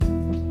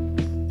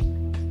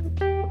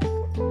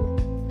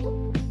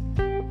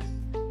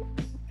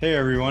Hey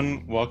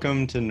everyone,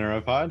 welcome to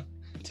Neuropod.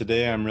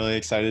 Today I'm really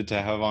excited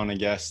to have on a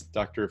guest,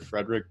 Dr.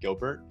 Frederick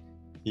Gilbert.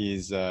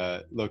 He's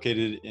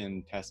located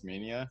in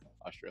Tasmania,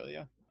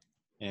 Australia,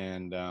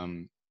 and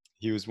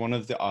he was one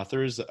of the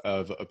authors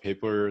of a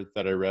paper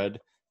that I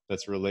read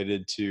that's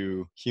related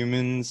to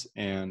humans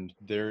and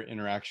their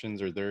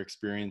interactions or their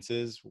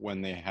experiences when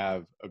they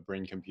have a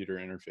brain-computer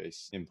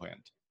interface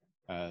implant.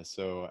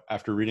 So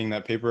after reading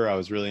that paper, I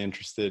was really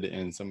interested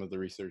in some of the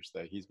research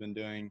that he's been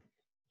doing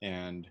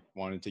and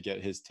wanted to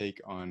get his take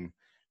on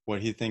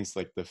what he thinks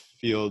like the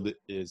field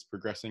is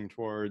progressing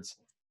towards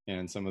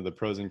and some of the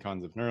pros and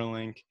cons of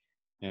Neuralink,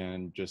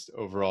 and just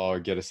overall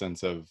get a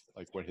sense of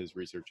like what his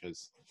research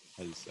has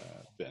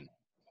been.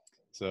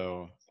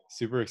 So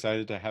super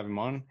excited to have him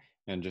on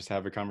and just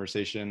have a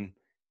conversation.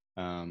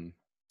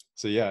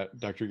 So yeah,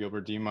 Dr.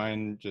 Gilbert, do you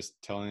mind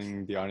just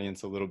telling the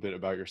audience a little bit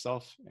about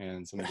yourself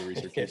and some of the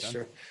research Yeah, you've done?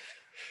 sure.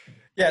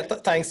 Yeah,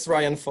 thanks,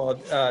 Ryan, for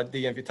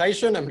the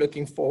invitation. I'm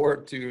looking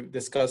forward to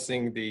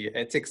discussing the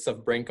ethics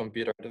of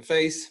brain-computer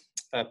interface.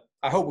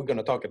 I hope we're going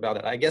to talk about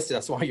it. I guess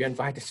that's why you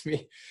invited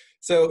me.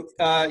 So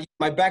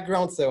my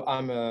background, so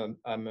I'm a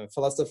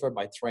philosopher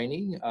by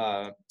training.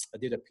 I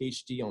did a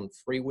PhD on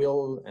free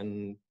will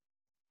and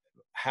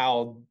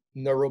how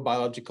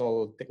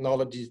neurobiological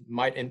technologies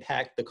might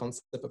impact the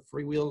concept of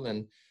free will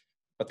and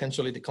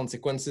potentially the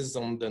consequences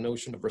on the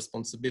notion of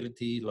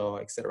responsibility, law,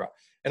 etc.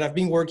 And I've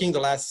been working the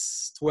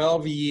last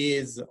 12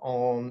 years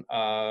on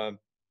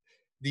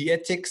the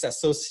ethics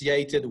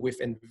associated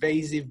with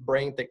invasive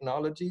brain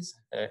technologies,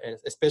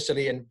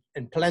 especially in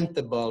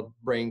implantable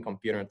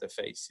brain-computer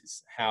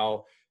interfaces,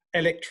 how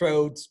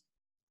electrodes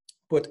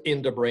put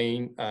in the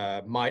brain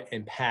might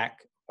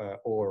impact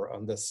or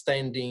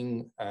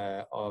understanding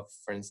of,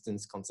 for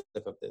instance, concept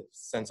of the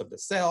sense of the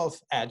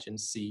self,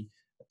 agency,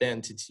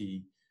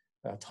 identity,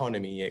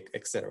 autonomy,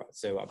 etc.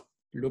 So I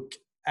look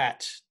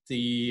at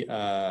the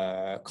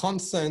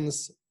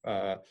concerns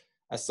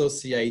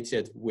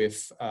associated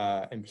with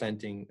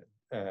implanting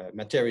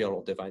material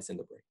or device in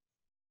the brain.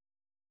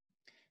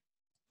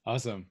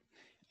 Awesome.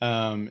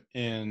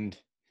 And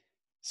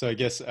so I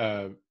guess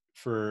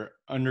for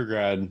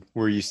undergrad,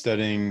 were you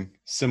studying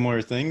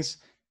similar things,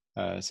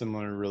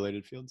 similar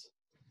related fields?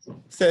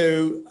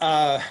 So,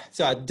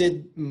 so I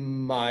did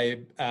my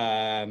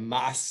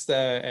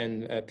master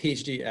and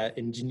PhD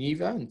in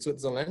Geneva in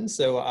Switzerland.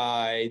 So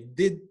I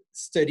did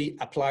study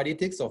applied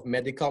ethics of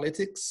medical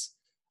ethics.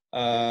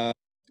 A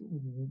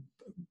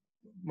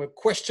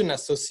question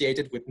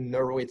associated with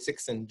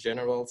neuroethics in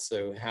general.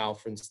 So how,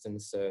 for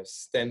instance, a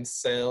stem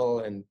cell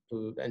and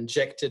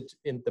injected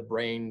in the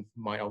brain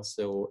might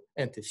also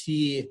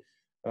interfere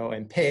or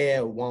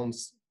impair one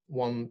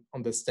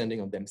understanding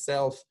of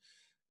themselves.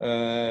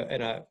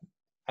 And I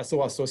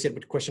also associate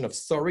with the question of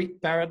sorry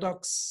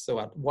paradox. So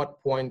at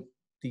what point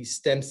these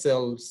stem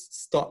cells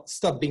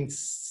stop being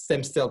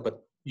stem cell,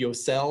 but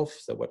yourself.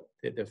 So what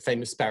the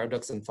famous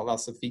paradox in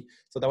philosophy.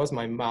 So that was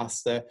my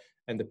master,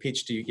 and the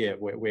PhD, yeah,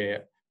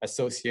 we're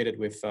associated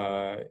with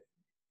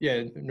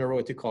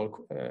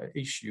neuroethical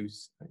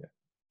issues. Yeah.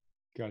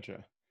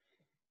 Gotcha.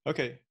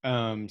 Okay.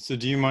 So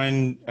do you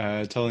mind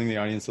telling the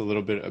audience a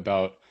little bit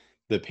about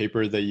the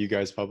paper that you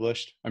guys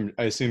published?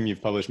 I assume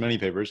you've published many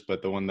papers,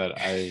 but the one that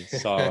I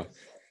saw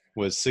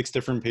was 6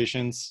 different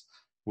patients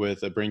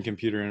with a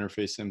brain-computer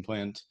interface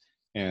implant,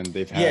 and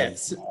they've had.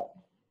 Yes.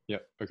 Yeah.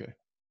 Okay.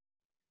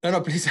 No,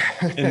 please.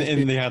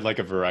 and they had like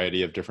a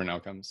variety of different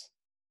outcomes.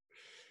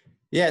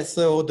 Yeah.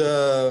 So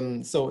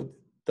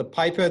the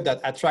paper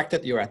that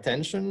attracted your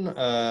attention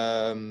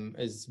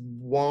is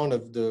one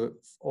of the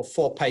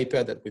 4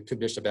 papers that we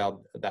published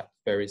about that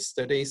very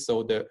study.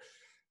 So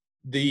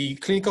the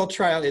clinical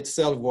trial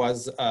itself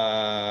was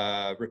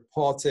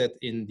reported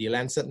in the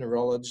Lancet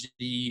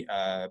Neurology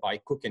by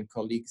Cook and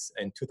colleagues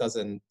in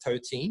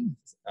 2013.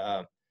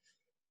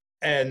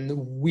 And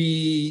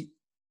we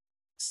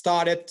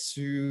started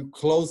to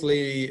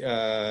closely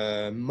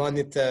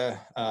monitor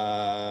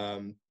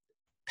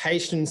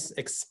patients'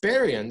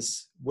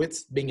 experience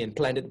with being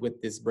implanted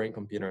with this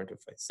brain-computer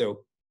interface.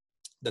 So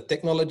the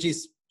technology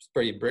is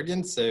pretty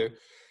brilliant. So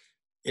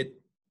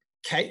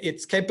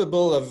it's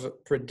capable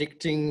of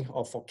predicting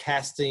or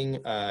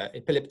forecasting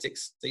epileptic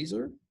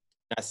seizure.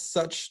 As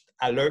such,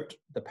 alert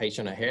the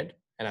patient ahead.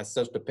 And as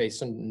such, the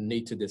patient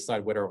need to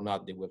decide whether or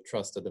not they will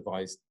trust the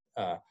device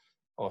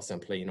or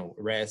simply,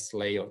 rest,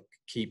 lay, or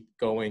keep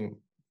going.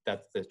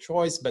 That's the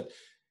choice. But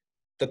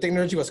the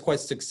technology was quite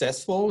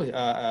successful.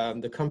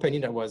 The company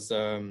that was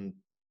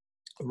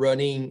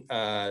running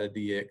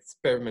the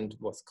experiment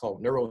was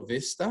called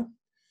NeuroVista.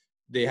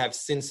 They have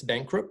since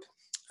bankrupt,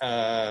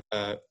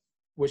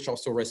 which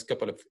also raised a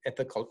couple of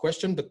ethical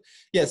questions. But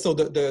yeah, so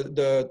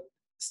the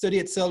study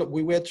itself,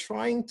 we were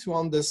trying to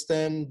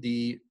understand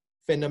the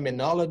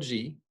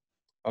phenomenology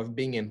of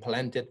being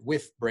implanted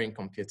with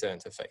brain-computer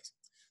interface.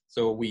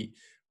 So we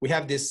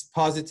have this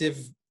positive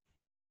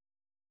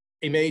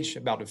image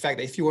about the fact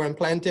that if you were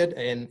implanted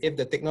and if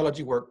the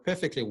technology worked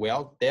perfectly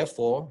well,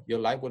 therefore your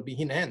life will be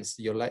enhanced,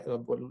 your life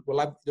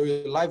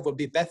will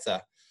be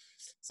better.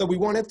 So we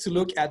wanted to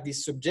look at the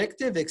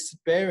subjective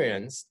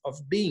experience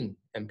of being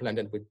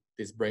implanted with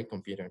this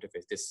brain-computer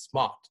interface, this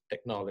smart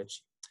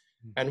technology.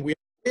 And we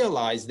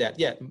realized that,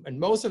 yeah, in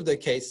most of the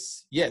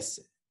case, yes,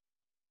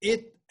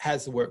 it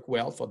has worked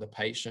well for the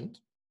patient.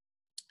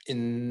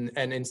 And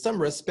in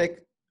some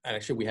respect,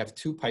 actually we have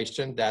two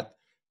patients that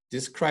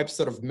describe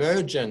sort of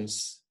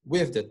mergence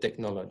with the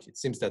technology. It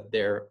seems that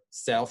their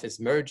self is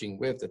merging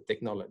with the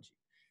technology.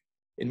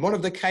 In one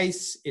of the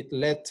cases, it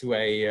led to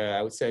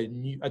I would say,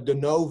 a de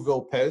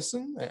novo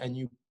person, a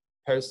new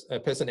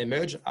person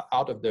emerged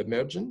out of the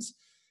emergence.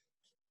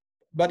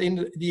 But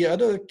in the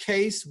other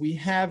case, we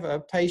have a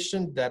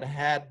patient that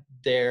had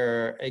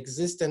their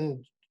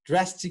existence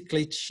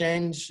drastically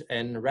changed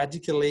and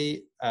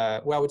radically,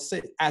 well, I would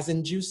say, has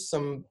induced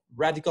some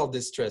radical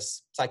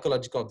distress,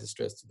 psychological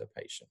distress to the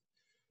patient.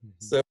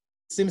 So it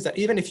seems that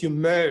even if you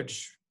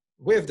merge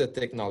with the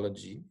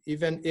technology,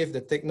 even if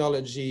the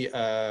technology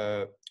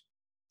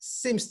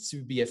seems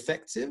to be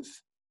effective,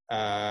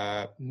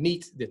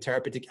 meet the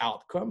therapeutic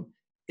outcome,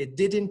 it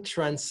didn't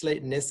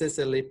translate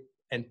necessarily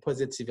and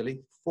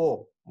positively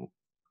for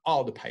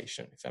all the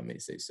patients, if I may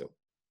say so.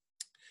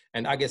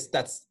 And I guess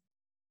that's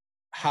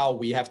how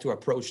we have to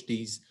approach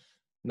these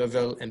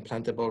novel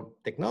implantable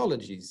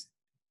technologies,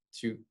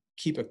 to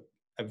keep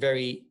a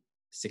very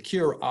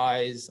secure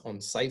eyes on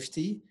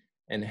safety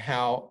and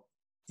how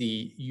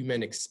the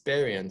human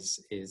experience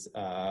is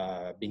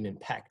being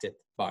impacted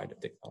by the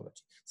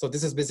technology. So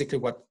this is basically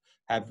what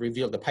have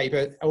revealed the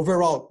paper.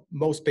 Overall,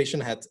 most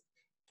patients had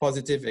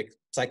positive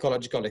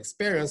psychological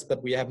experience,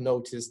 but we have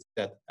noticed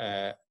that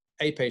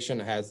a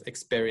patient has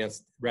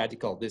experienced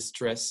radical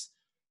distress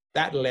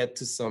that led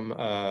to some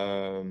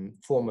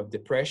form of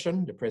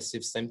depression,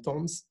 depressive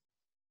symptoms.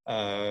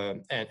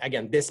 And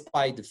again,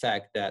 despite the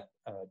fact that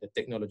the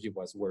technology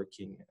was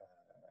working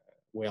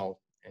well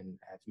and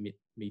have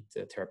meet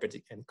the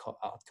therapeutic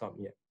outcome,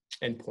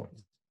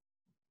 endpoint.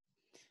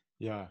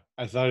 Yeah,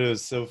 I thought it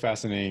was so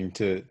fascinating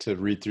to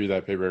read through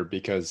that paper,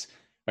 because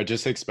I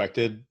just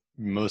expected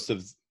most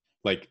of,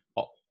 like,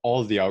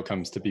 all of the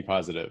outcomes to be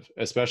positive,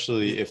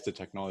 especially if the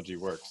technology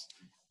works.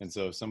 And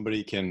so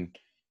somebody can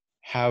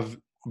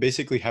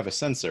basically have a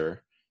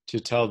sensor to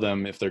tell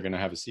them if they're going to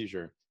have a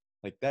seizure.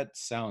 Like, that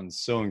sounds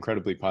so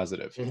incredibly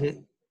positive.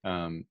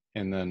 And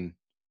then,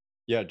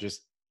 yeah,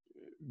 just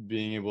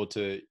being able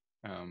to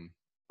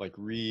like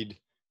read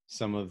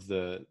some of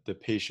the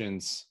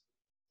patient's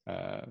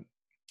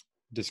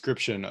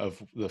description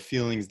of the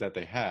feelings that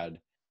they had,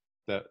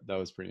 that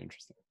was pretty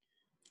interesting.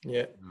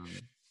 Yeah.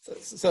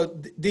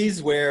 So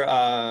these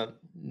were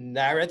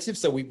narratives.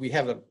 So we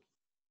have a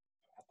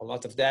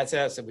lot of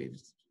data. So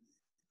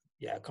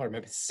I can't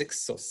remember,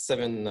 6 or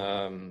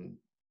 7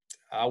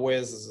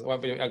 hours. Well,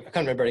 I can't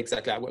remember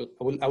exactly. I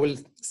will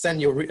send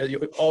your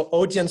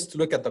audience to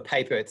look at the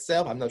paper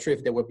itself. I'm not sure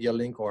if there will be a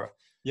link or.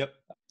 Yep.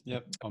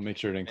 I'll make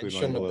sure to include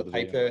one below the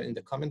paper in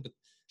the comment.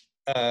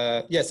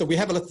 But, yeah, so we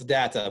have a lot of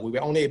data. We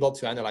were only able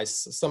to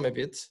analyze some of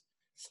it.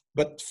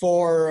 But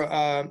for,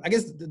 I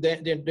guess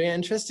the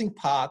interesting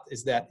part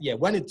is that, yeah,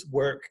 when it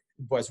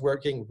was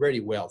working really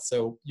well.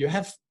 So you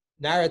have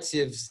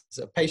narratives,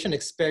 a patient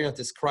experience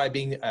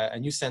describing a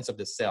new sense of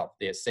the self.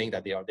 They're saying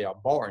that they are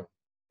born.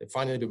 They're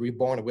finally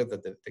reborn with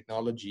the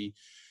technology,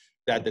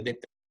 that the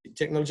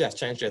technology has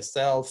changed their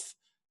self,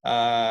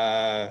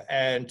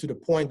 and to the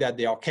point that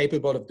they are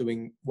capable of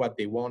doing what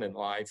they want in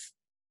life.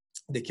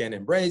 They can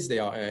embrace, they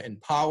are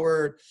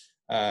empowered.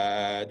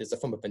 There's a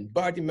form of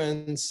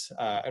embodiment,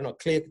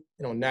 clear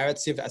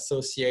narrative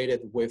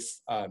associated with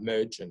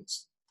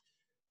emergence.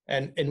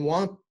 And in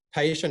one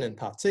patient in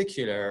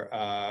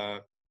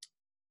particular,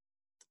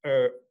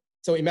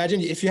 so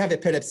imagine if you have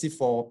epilepsy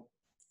for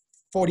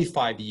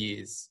 45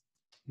 years,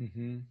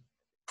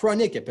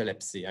 chronic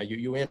epilepsy.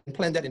 You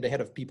implant that in the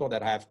head of people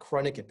that have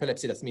chronic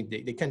epilepsy. That means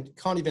they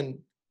can't even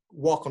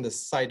walk on the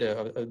side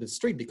of the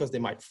street because they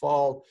might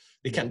fall.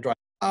 They can't drive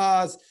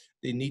cars.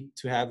 They need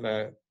to have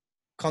a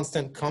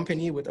constant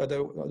company with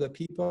other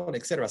people,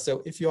 etc.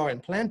 So if you are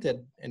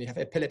implanted and you have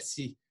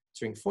epilepsy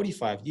during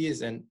 45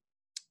 years, and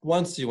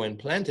once you are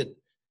implanted,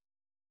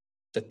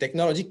 the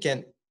technology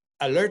can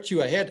alert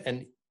you ahead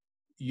and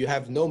you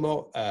have no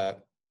more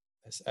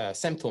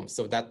symptoms.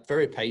 So that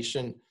very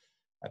patient,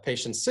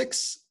 patient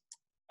 6,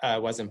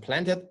 was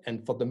implanted,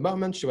 and for the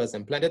moment she was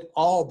implanted,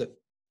 all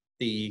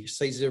the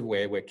seizures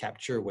were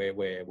captured,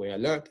 were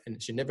alert,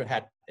 and she never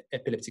had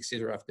epileptic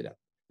seizure after that.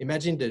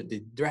 Imagine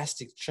the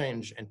drastic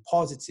change and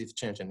positive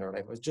change in her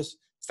life. It was just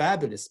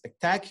fabulous,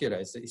 spectacular.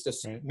 It's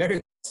just a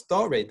miracle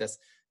story.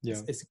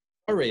 It's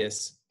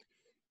glorious.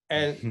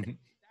 And that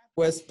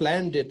was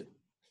splendid,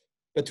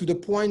 but to the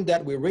point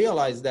that we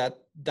realized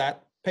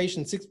that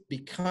patient 6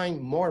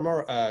 became more and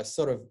more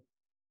sort of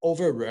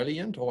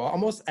over-reliant or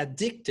almost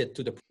addicted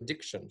to the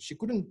prediction. She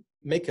couldn't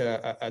make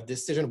a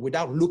decision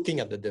without looking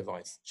at the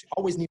device. She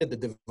always needed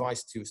the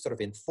device to sort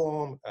of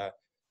inform,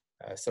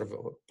 sort of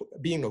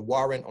being a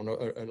warrant on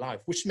her life,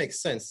 which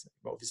makes sense,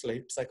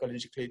 obviously,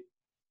 psychologically,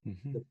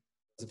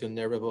 was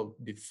vulnerable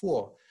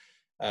before.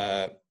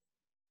 And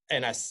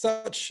as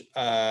such,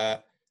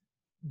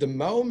 the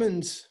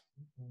moment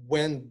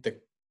when the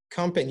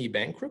company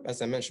bankrupt,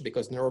 as I mentioned,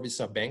 because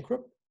Neurovis are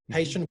bankrupt,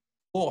 patient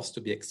forced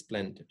to be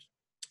explanted.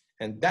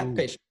 And that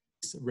patient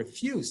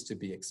refused to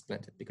be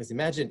explanted because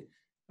imagine,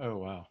 oh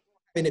wow,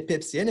 in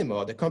epilepsy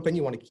anymore, the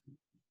company want to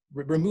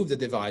remove the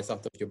device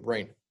out of your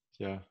brain.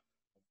 Yeah.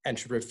 And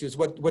she refused.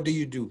 What do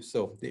you do?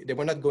 So they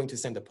were not going to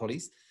send the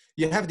police.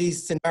 You have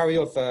this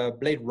scenario of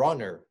Blade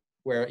Runner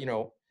where, you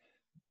know,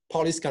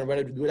 police can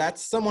rather do that.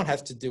 Someone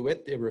has to do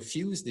it. They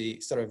refuse. They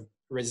sort of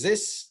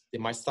resist. They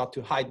might start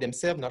to hide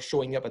themselves, not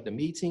showing up at the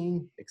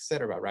meeting,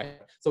 etc.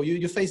 Right? So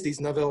you face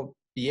these novel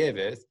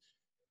behaviors.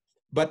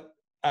 But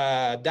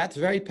that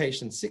very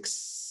patient,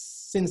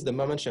 since the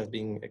moment she has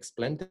been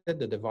explanted,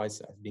 the device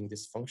as being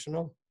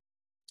dysfunctional,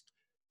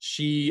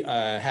 she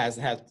has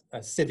had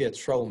a severe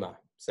trauma.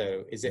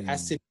 So is it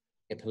as severe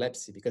as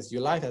epilepsy? Because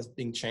your life has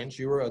been changed.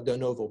 You were a de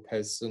novo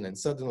person and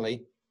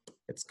suddenly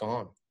it's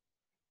gone.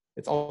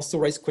 It also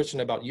raises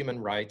question about human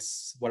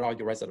rights. What are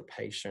your rights as a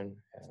patient?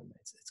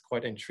 It's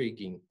quite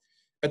intriguing.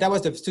 But that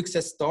was the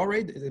success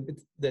story.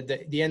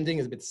 The ending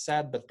is a bit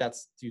sad, but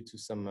that's due to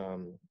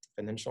some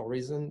financial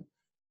reason.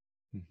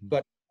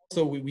 But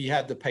also we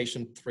had the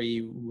patient 3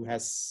 who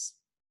has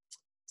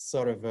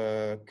sort of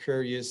a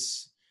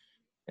curious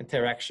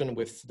interaction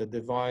with the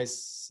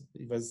device.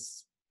 It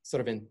was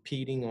sort of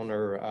impeding on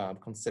her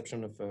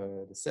conception of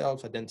the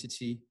self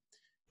identity,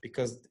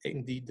 because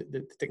indeed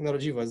the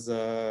technology was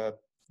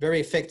very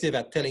effective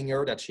at telling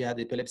her that she had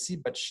epilepsy,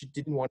 but she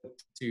didn't want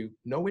to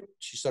know it.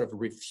 She sort of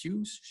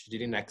refused. She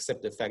didn't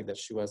accept the fact that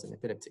she was an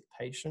epileptic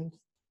patient.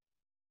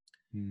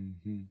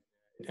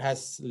 It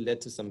has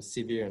led to some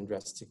severe and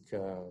drastic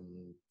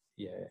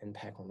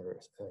impact on her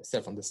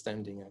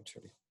self-understanding,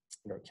 actually,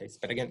 in her case.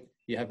 But again,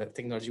 you have a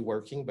technology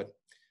working, but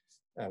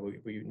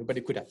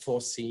nobody could have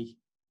foreseen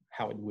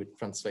how it would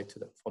translate for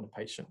the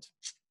patient.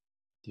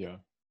 Yeah,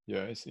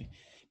 I see.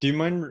 Do you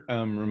mind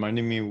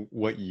reminding me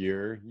what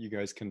year you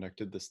guys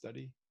conducted the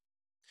study?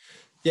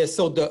 Yeah,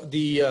 so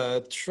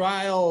the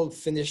trial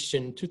finished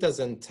in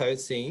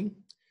 2013.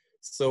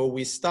 So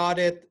we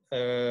started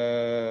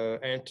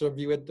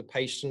interviewed the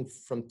patient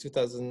from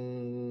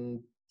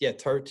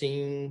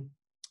 2013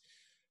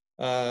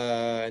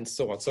 and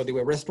so on. So they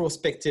were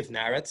retrospective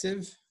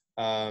narrative.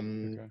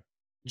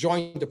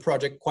 Joined the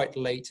project quite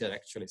later,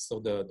 actually.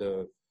 So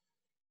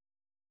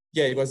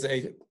it was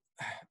a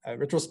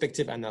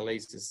retrospective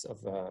analysis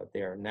of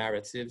their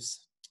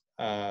narratives.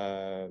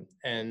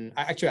 And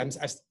actually,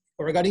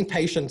 regarding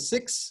patient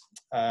 6,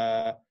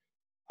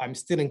 I'm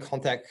still in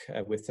contact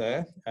with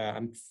her.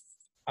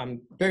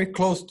 I'm very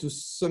close to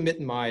submit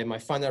my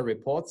final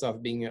reports.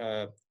 I've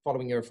been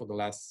following her for the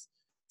last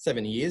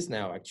 7 years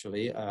now,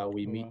 actually.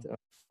 We meet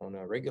on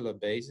a regular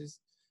basis.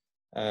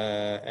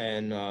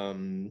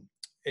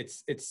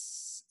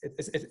 It's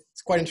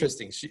quite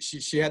interesting.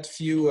 She had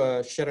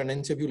she had an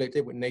interview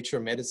lately with Nature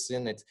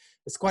Medicine.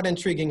 It's quite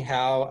intriguing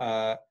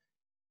how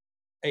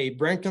a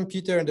brain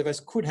computer and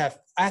device could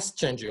have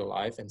changed your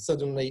life, and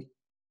suddenly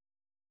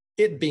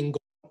it being gone,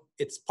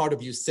 it's part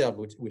of yourself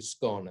which is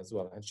gone as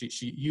well. And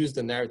she used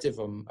the narrative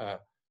of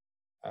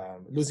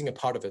losing a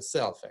part of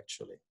herself.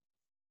 Actually,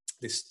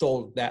 they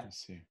stole that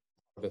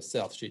of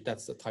herself.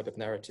 That's the type of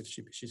narrative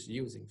she's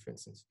using, for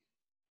instance.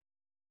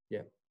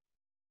 Yeah.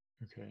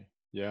 Okay.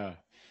 Yeah.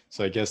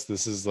 So I guess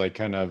this is like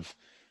kind of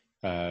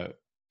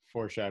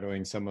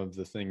foreshadowing some of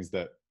the things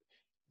that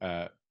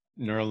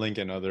Neuralink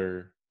and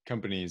other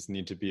companies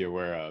need to be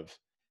aware of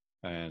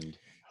and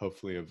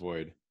hopefully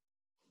avoid.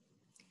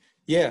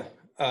 Yeah.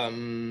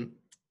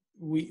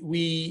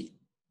 We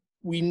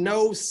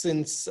know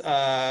since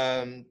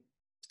I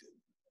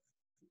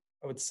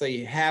would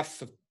say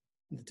half of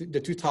the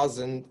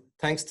 2000,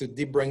 thanks to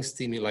deep brain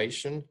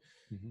stimulation,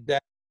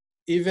 that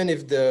even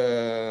if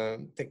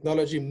the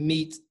technology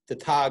meets the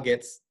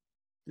targets,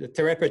 the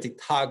therapeutic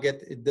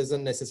target, it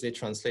doesn't necessarily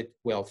translate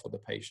well for the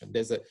patient.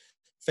 There's a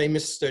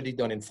famous study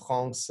done in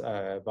France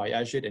by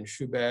Agid and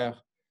Schubert.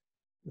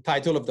 The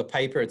title of the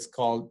paper, it's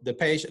called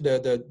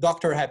the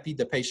Doctor Happy,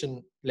 the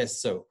Patient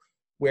Less So,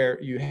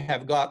 where you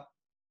have got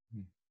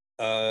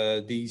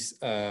they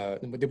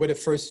were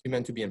the first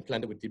human to be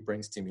implanted with deep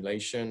brain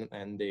stimulation,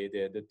 and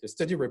the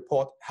study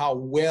report how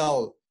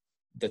well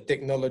the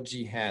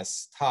technology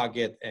has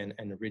target and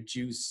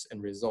reduce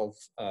and resolve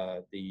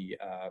the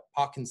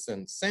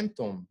Parkinson's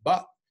symptom,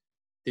 but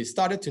they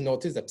started to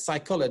notice that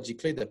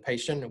psychologically the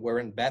patient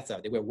weren't better;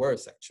 they were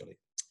worse, actually.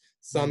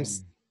 Some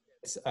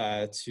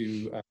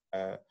to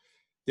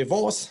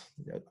divorce,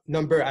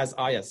 number as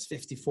high as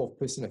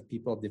 54% of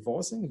people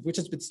divorcing, which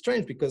is a bit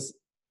strange because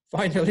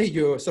finally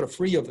you're sort of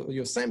free of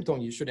your symptom.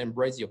 You should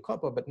embrace your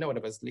couple, but no,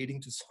 it was leading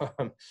to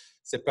some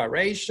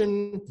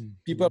separation,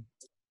 people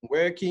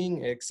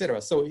working,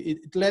 etc. So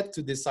it led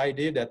to this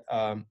idea that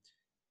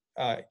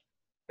a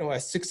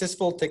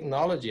successful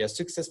technology, a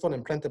successful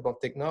implantable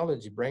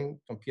technology,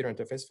 brain-computer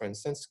interface, for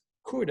instance,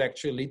 could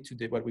actually lead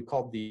to what we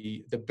call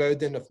the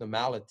burden of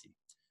normality.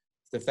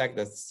 The fact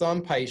that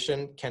some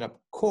patient cannot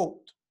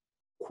cope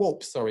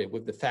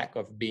with the fact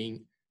of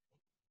being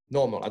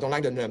normal. I don't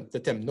like the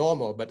term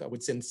normal, but I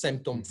would say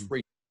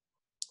symptom-free.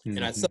 And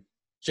that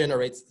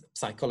generates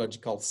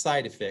psychological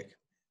side effect.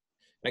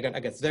 Again,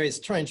 it's very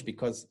strange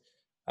because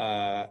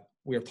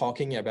we're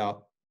talking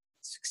about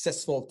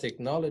successful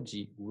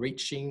technology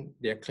reaching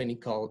their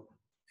clinical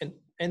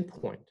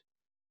endpoint.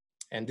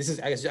 And this is,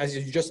 as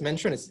you just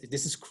mentioned,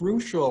 this is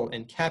crucial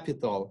and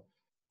capital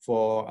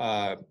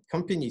for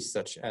companies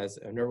such as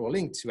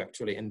Neuralink to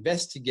actually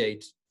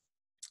investigate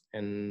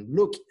and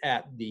look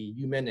at the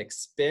human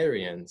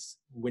experience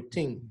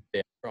within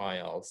their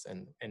trials.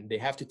 And they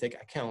have to take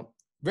account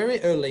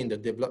very early in the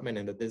development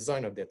and the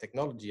design of their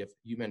technology of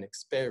human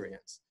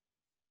experience.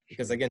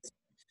 Because again,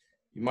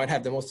 you might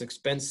have the most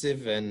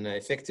expensive and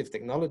effective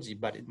technology,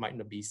 but it might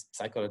not be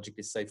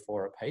psychologically safe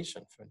for a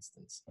patient, for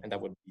instance. And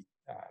that would be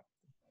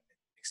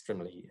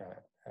extremely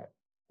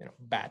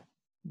bad,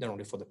 not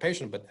only for the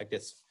patient, but I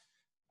guess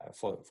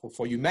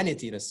for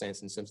humanity in a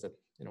sense that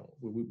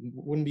we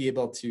wouldn't be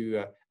able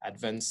to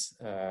advance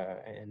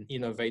and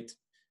innovate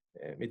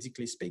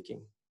medically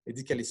speaking.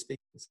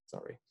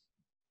 Sorry.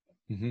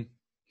 Mm-hmm.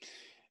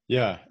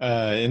 Yeah,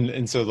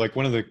 and so like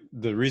one of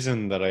the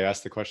reason that I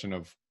asked the question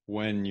of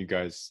when you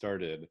guys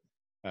started,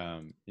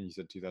 and you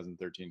said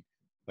 2013,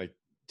 like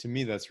to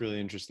me that's really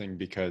interesting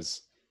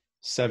because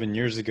 7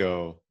 years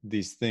ago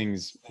these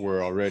things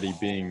were already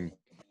being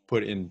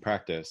put in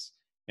practice,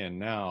 and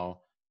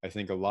now I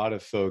think a lot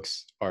of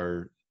folks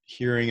are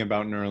hearing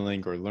about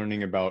Neuralink or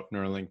learning about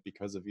Neuralink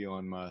because of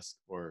Elon Musk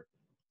or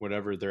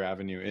whatever their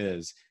avenue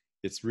is.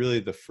 It's really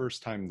the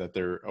first time that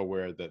they're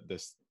aware that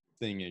this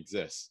thing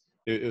exists.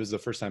 It was the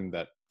first time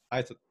that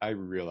I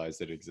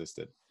realized it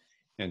existed.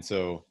 And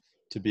so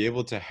to be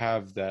able to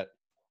have that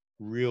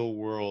real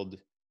world,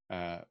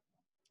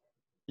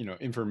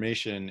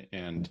 information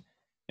and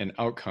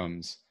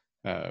outcomes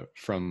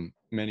from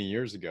many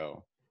years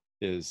ago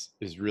is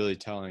really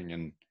telling.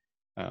 And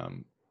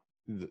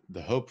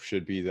the hope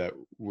should be that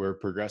we're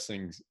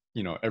progressing,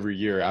 every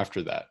year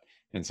after that.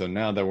 And so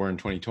now that we're in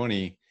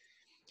 2020,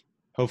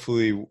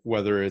 hopefully,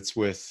 whether it's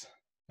with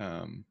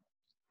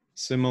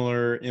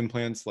similar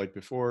implants like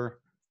before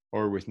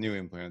or with new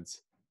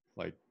implants,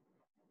 like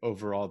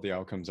overall the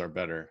outcomes are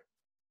better.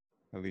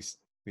 At least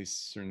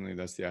certainly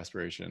that's the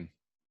aspiration.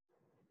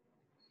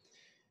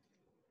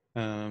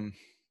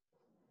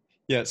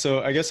 Yeah,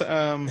 so I guess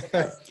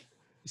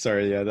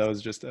sorry, yeah, that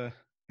was just a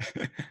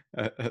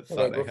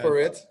thought Go for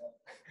it.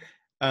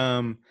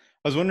 I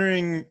was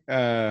wondering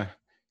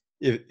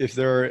if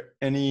there are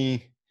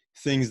any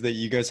things that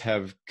you guys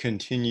have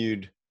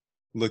continued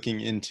looking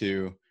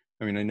into.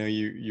 I mean, I know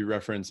you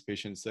referenced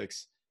patient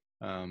 6.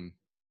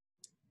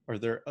 Are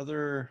there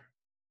other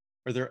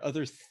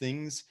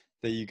things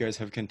that you guys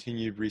have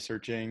continued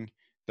researching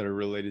that are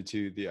related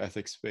to the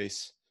ethics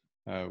space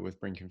with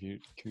brain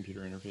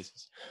computer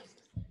interfaces?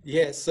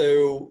 Yeah,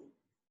 so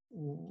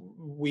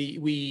we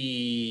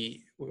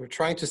were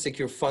trying to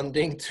secure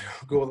funding to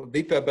go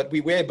deeper, but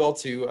we were able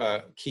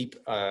to keep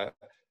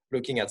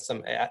looking at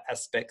some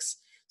aspects.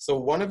 So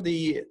one of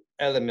the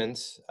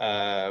elements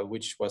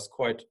which was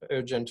quite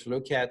urgent to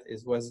look at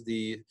was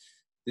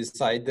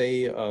this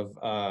idea of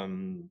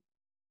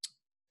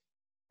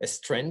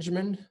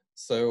estrangement.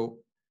 So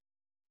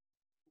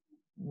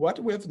what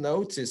we've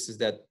noticed is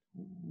that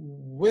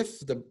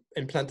with the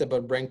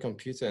implantable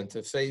brain-computer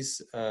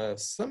interface,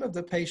 some of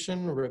the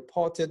patients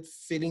reported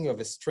feeling of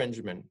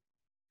estrangement.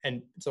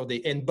 And so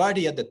they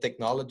embodied the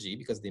technology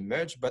because they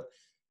merged, but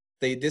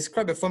they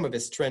describe a form of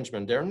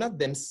estrangement. They're not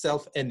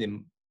themselves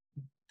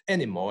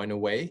anymore in a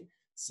way.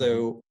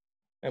 So,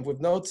 and we've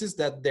noticed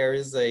that there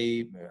is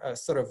a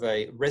sort of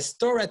a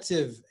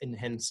restorative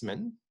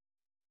enhancement,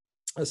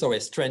 so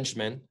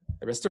estrangement,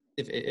 a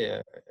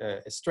restorative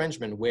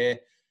estrangement where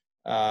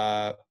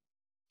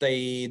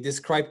they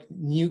describe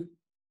new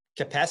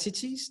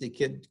capacities. They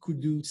could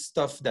do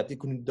stuff that they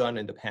couldn't done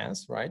in the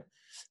past, right?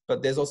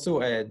 But there's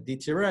also a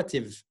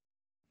deteriorative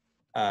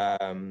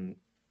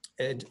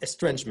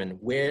estrangement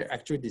where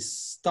actually they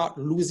start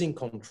losing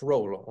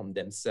control on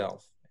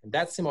themselves. And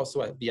that seems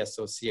also to be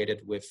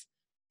associated with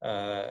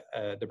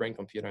the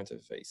brain-computer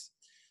interface.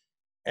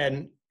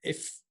 And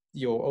if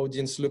your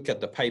audience look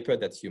at the paper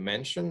that you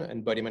mentioned,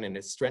 Embodiment and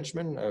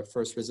Estrangement,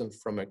 first result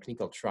from a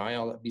clinical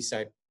trial,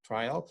 BCI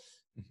trial,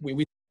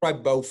 we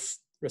describe both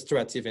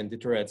restorative and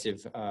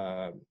deteriorative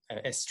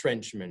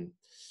estrangement.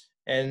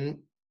 And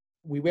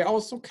we were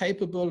also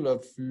capable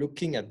of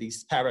looking at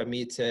these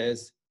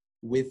parameters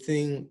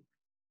within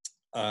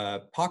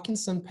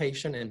Parkinson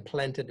patient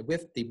implanted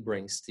with deep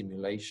brain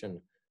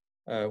stimulation,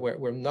 where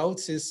we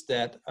noticed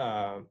that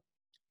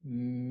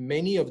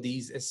many of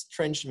these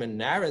estrangement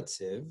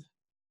narratives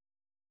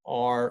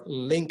are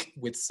linked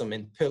with some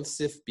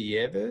impulsive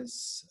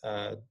behaviors,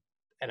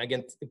 and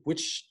again,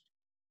 which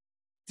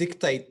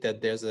dictate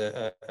that there's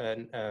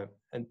an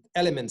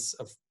elements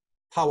of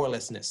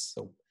powerlessness.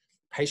 So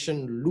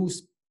patients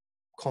lose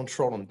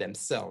control on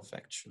themselves,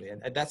 actually,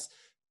 and that's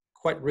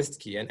quite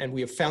risky. And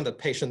we have found that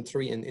patient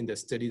 3 in the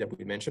study that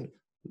we mentioned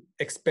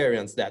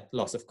experienced that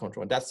loss of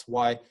control. And that's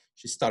why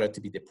she started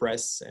to be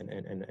depressed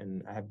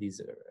and have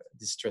these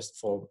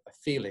distressful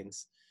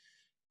feelings.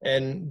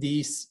 And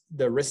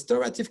the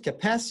restorative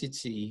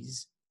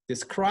capacities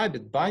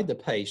described by the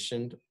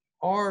patient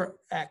are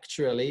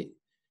actually,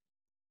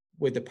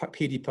 with the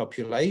PD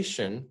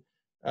population,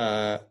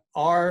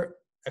 are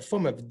a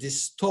form of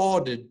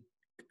distorted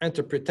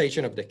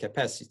interpretation of the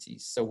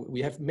capacities. So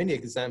we have many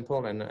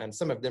examples, and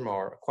some of them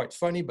are quite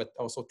funny, but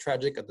also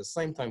tragic at the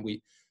same time.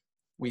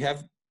 We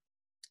have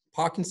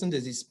Parkinson's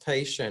disease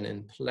patient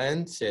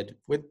implanted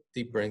with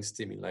deep brain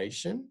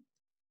stimulation.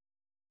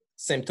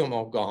 Symptoms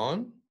are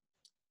gone.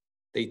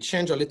 They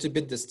change a little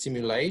bit the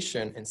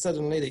stimulation, and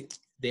suddenly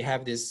they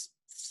have this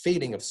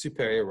feeling of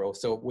superhero.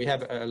 So we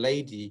have a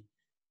lady,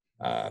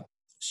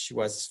 she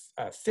was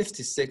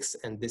 56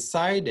 and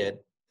decided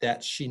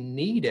that she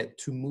needed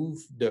to move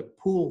the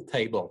pool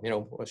table. You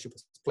know, she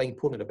was playing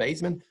pool in the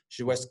basement.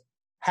 She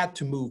had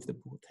to move the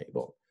pool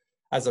table.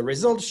 As a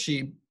result,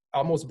 she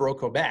almost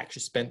broke her back. She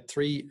spent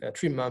three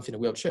months in a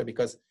wheelchair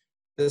because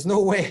there's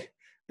no way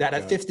that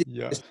at 50,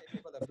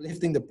 of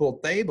lifting the pool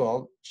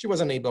table, she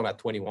wasn't able at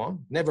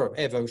 21. Never,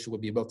 ever she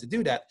would be able to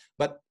do that.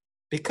 But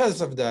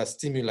because of the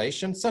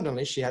stimulation,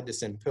 suddenly she had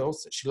this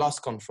impulse. She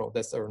lost control.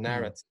 That's her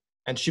narrative.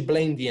 And she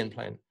blamed the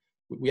implant.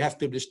 We have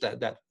published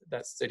that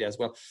study as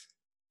well.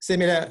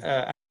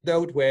 Similar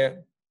anecdote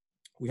where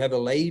we have a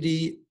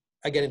lady,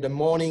 again, in the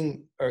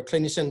morning, her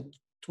clinician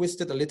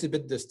twisted a little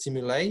bit the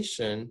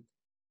stimulation,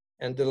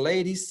 and the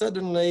lady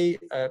suddenly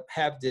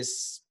have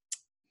this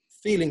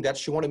feeling that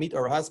she want to meet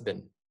her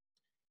husband.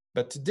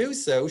 But to do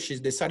so, she's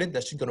decided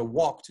that she's going to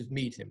walk to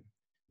meet him,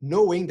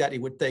 knowing that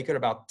it would take her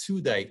about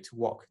 2 days to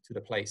walk to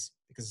the place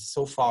because it's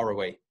so far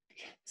away.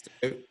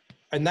 So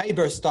a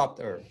neighbor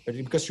stopped her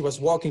because she was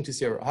walking to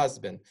see her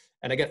husband.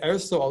 And again,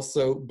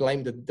 also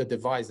blamed the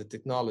device, the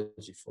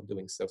technology for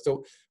doing so.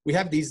 So we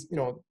have these,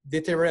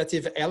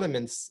 deteriorative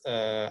elements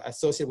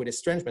associated with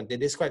estrangement. They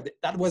described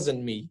that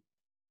wasn't me.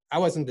 I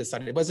wasn't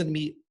deciding. It wasn't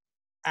me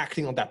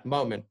acting on that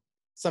moment.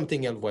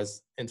 Something else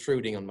was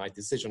intruding on my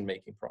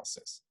decision-making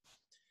process.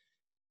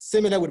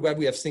 Similar with what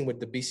we have seen with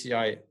the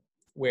BCI,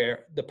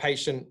 where the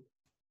patient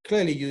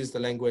clearly used the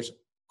language,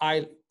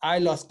 I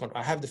lost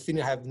control. I have the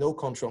feeling I have no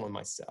control on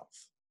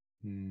myself.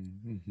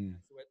 Mm-hmm.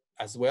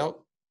 As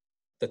well,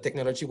 the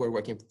technology were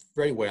working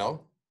very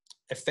well,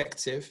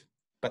 effective,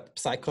 but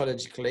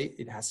psychologically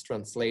it has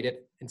translated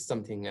in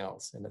something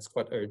else. And that's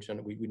quite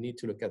urgent. We need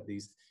to look at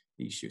these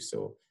issues.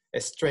 So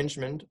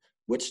estrangement,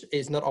 which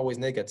is not always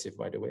negative,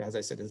 by the way, as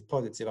I said, is a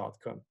positive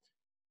outcome.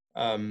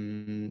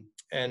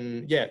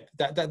 And yeah,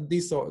 that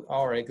these are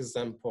our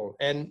example.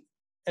 And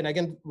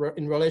again,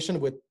 in relation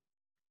with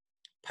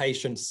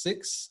patient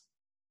 6,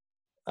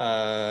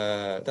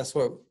 that's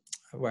what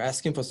we're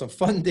asking for some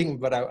funding,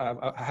 but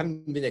I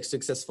haven't been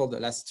successful the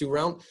last 2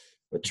 rounds.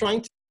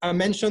 We're I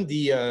mentioned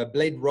the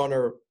Blade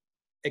Runner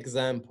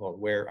example,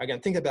 where again,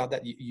 think about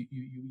that.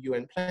 You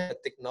implant a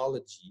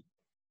technology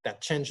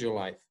that changed your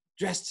life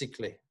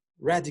drastically,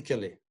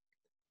 radically,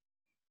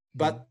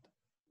 but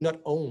not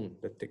own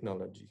the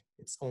technology.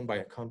 It's owned by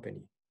a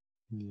company.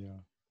 Yeah.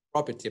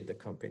 Property of the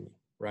company,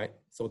 right?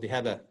 So they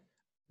have a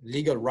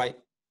legal right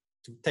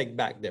to take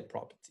back their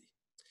property.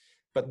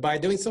 But by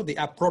doing so, they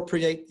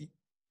appropriate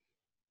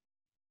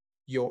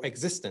your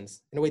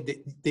existence. In a way,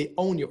 they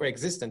own your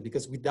existence,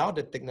 because without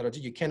the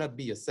technology, you cannot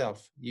be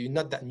yourself. You're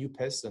not that new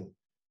person.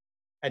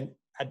 And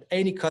at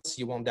any cost,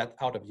 you want that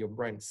out of your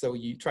brain. So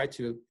you try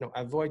to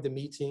avoid the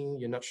meeting,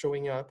 you're not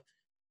showing up,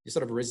 you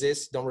sort of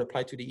resist, don't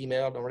reply to the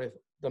email,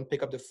 don't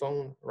pick up the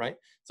phone, right?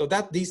 So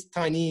that these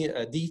tiny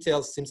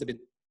details seems a bit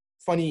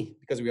funny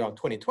because we are in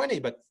 2020,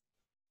 but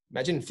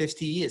imagine in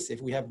 50 years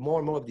if we have more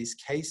and more of these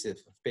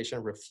cases of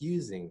patient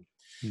refusing.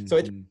 Mm-hmm. So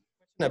it's a question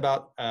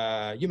about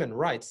human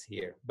rights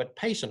here, but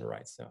patient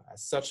rights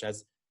as such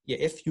as,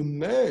 if you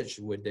merge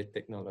with the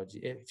technology,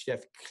 if you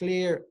have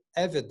clear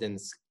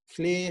evidence,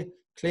 clear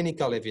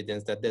clinical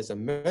evidence that there's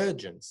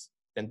emergence,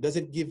 then does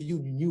it give you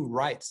new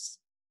rights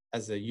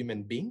as a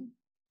human being,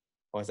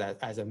 or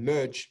as a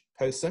merged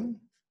person,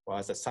 or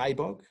as a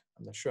cyborg?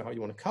 I'm not sure how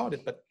you want to call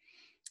it, but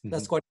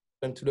that's quite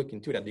important to look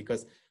into that,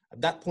 because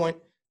at that point,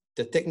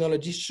 the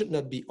technology should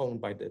not be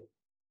owned by the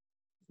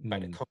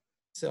company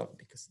itself,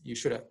 because you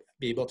should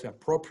be able to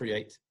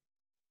appropriate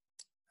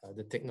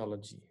the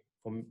technology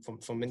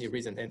for many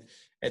reasons.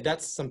 And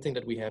that's something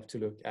that we have to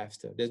look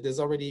after. There's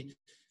already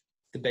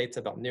debates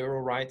about neural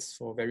rights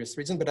for various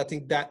reasons, but I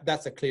think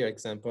that's a clear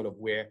example of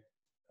where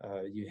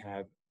you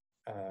have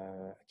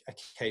a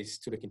case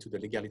to look into the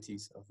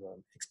legalities of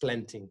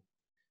explanting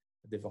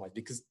the device.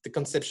 Because the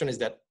conception is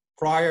that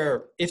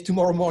if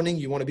tomorrow morning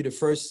you want to be the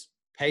first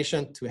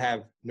patient to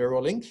have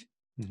Neuralink,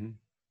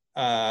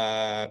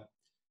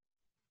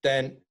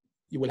 then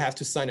you will have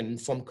to sign an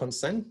informed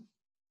consent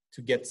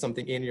to get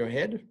something in your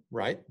head,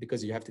 right?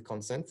 Because you have to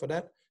consent for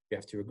that. You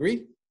have to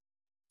agree.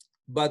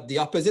 But the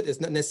opposite is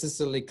not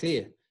necessarily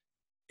clear.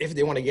 If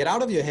they want to get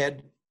out of your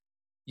head,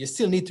 you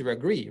still need to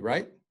agree,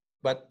 right?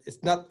 But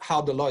it's not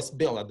how the law is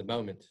built at the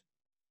moment.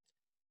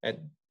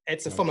 And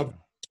it's a form of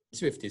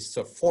Swift is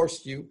to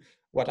force you,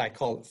 what I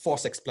call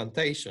forced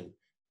explantation.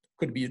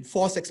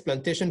 Forced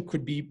explantation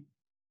could be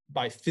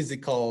by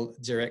physical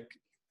direct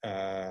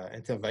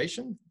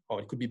intervention, or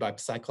it could be by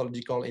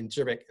psychological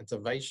indirect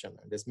intervention.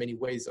 And there's many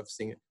ways of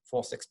seeing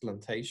forced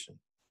explantation.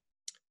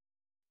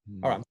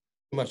 All right,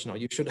 too much now.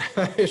 You should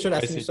you should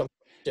ask me some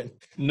question.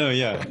 No,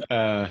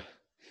 yeah.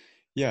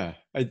 Yeah.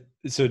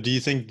 So do you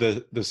think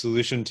the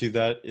solution to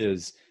that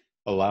is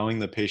allowing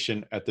the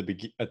patient at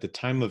the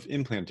time of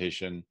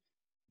implantation,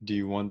 do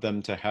you want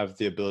them to have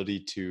the ability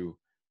to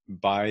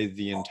buy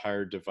the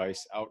entire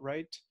device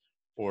outright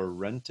or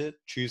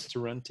choose to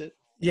rent it?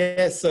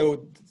 Yeah,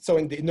 so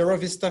in the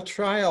NeuroVista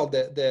trial,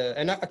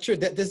 and actually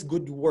there's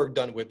good work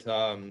done with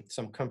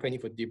some company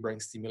for deep brain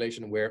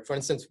stimulation, where, for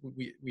instance,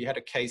 we had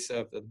a case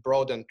of a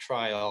Broaden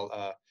trial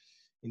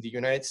in the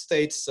United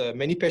States.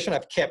 Many patients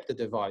have kept the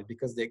device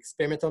because the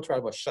experimental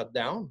trial was shut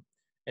down,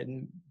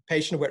 and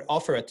patients were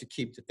offered to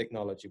keep the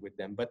technology with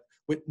them. But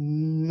with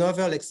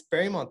novel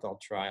experimental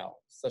trials,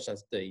 such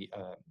as the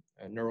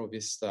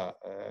NeuroVista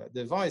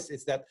device,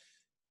 is that,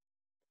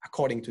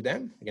 according to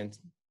them, again,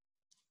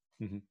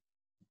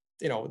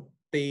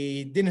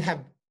 they didn't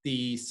have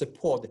the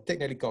support, the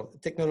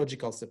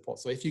technological support.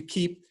 So if you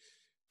keep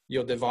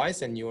your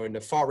device and you're in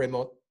the far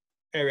remote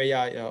area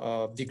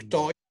of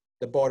Victoria,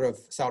 the border of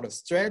South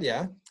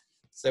Australia,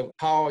 so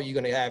how are you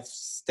going to have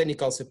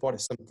technical support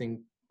if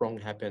something wrong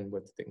happened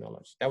with the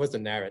technology? That was the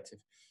narrative.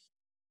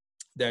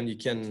 Then you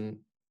can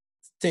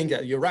think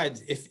that you're right.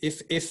 If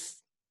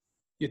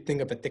you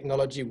think of a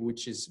technology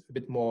which is a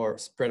bit more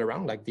spread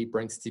around, like deep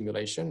brain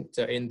stimulation,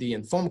 so in the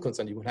informed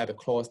consent, you would have a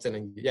clause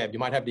telling you, yeah, you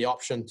might have the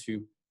option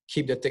to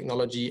keep the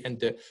technology, and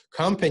the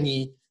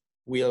company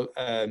will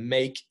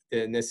make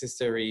the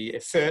necessary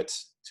effort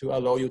to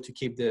allow you to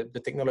keep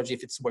the technology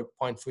if it's work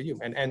point for you.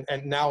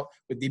 And now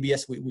with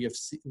DBS,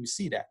 we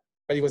see that,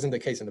 but it wasn't the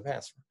case in the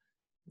past.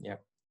 Yeah.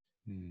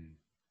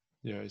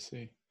 Yeah, I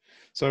see.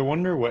 So I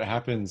wonder what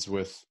happens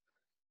with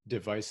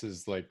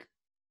devices like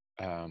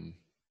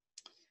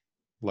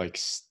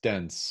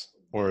stents,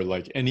 or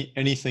like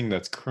anything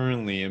that's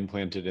currently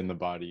implanted in the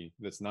body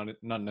that's not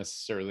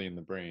necessarily in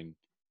the brain.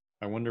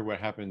 I wonder what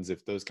happens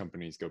if those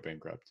companies go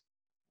bankrupt.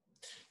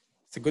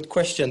 It's a good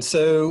question.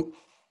 So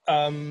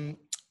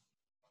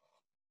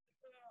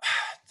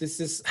this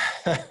is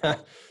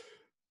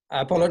I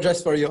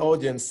apologize for your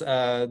audience.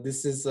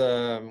 This is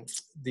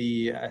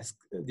the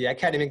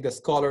academic, the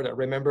scholar that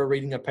remember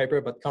reading a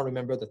paper but can't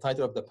remember the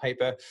title of the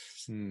paper.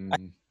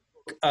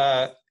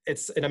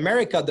 It's in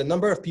America, the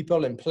number of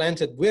people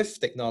implanted with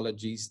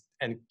technologies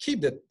and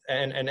keep it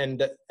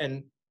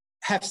and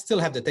still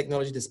have the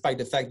technology despite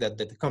the fact that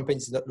the company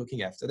is not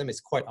looking after them is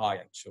quite high,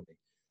 actually.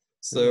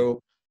 So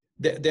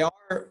there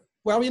are,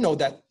 well,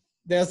 that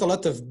there's a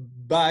lot of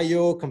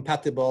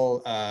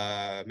biocompatible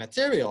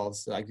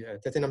materials like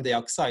titanium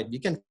dioxide. You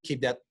can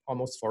keep that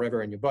almost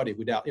forever in your body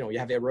without, you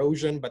have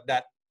erosion, but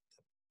the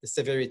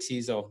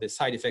severities of the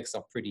side effects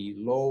are pretty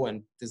low,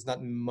 and there's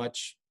not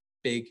much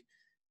big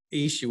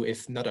issue,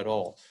 if not at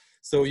all.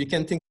 So you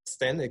can think of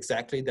stents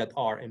exactly that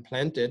are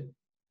implanted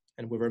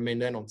and will remain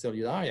there until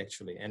you die,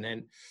 actually.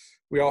 And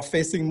we are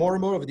facing more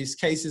and more of these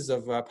cases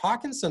of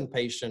Parkinson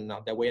patients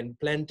now that were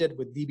implanted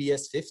with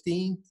DBS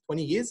 15,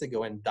 20 years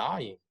ago and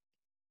dying.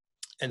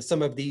 And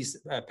some of these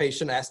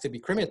patients asked to be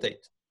cremated,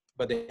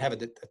 but they have a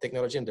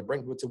technology in the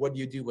brain. So what do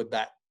you do with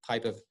that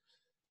type of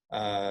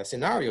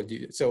scenario?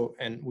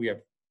 And we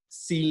have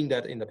seen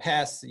that in the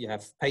past, you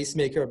have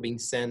pacemaker being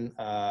sent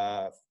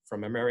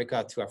from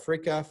America to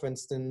Africa, for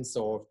instance,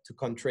 or to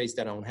countries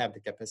that don't have the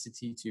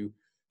capacity to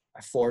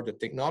afford the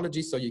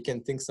technology. So you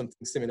can think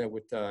something similar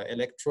with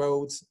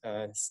electrodes,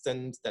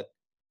 stents, that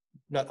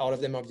not all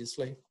of them,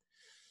 obviously.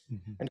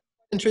 And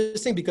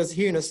interesting because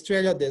here in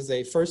Australia, there's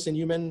a first in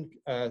human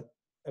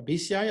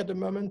BCI at the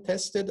moment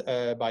tested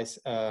by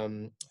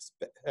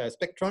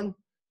Spectron.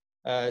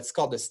 It's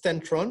called the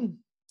Stentron.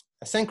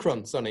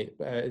 Synchron, sorry,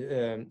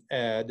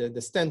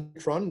 the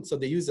Stentron. So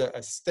they use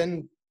a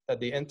stent that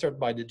they entered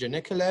by the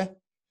geniculate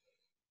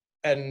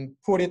and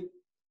put it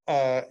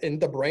in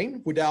the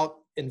brain without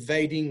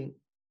invading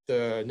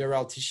the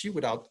neural tissue,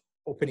 without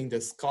opening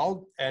the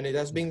skull. And it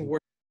has been working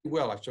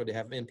well, actually. They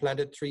have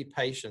implanted 3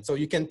 patients. So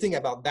you can think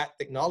about that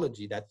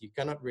technology that you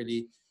cannot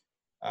really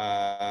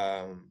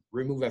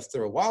remove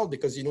after a while,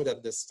 because you know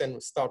that the stent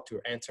will start to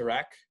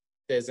interact.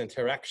 There's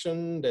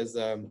interaction, because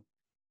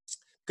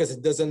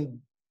it doesn't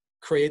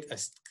create a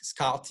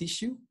scar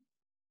tissue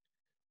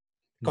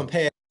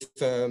compared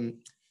with,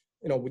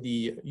 with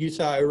the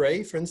UTA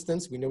array, for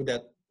instance. We know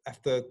that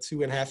after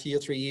 2.5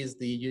 years, 3 years,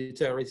 the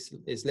UTA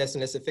is less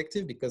and less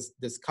effective because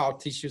the scar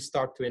tissue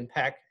start to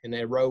impact and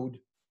erode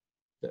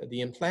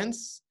the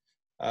implants.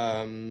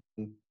 And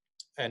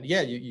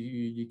yeah,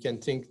 you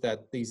can think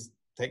that these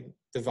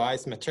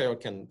device material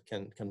can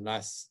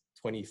last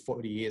 20,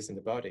 40 years in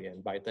the body,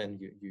 and by then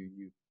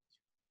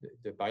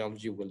the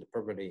biology will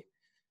probably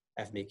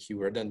make you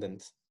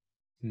redundant.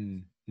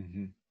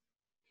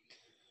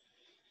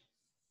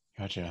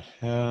 Gotcha.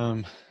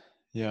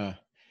 Yeah,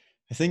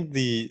 I think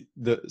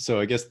so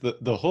I guess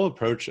the whole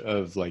approach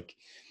of like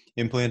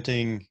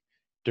implanting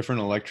different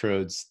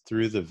electrodes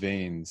through the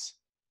veins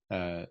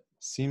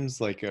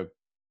seems like a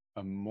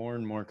a more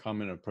and more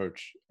common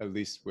approach, at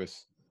least with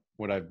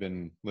what I've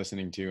been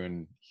listening to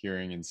and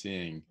hearing and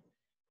seeing.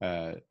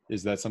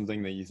 Is that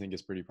something that you think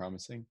is pretty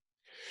promising?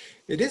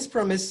 It is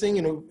promising,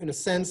 in a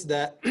sense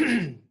that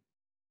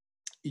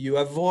you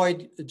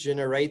avoid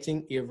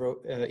generating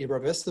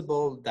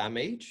irreversible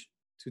damage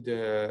to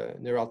the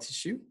neural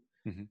tissue.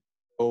 Mm-hmm.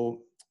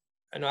 So,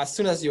 as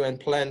soon as you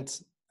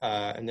implant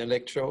an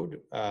electrode,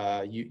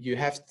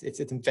 it's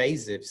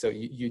invasive, so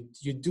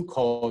you do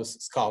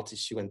cause scar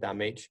tissue and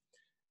damage,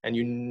 and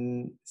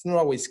it's not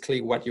always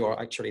clear what you are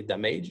actually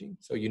damaging.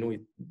 So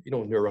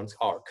neurons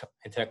are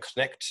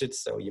interconnected,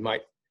 so you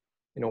might,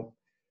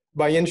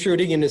 by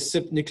intruding in the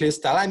subnucleus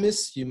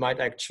thalamus, you might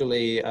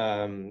actually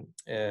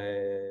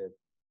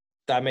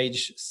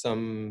damage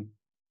some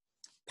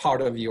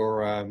part of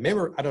your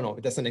memory. I don't know,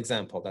 that's an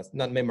example. That's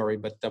not memory,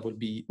 but that would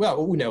be, well,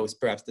 who knows,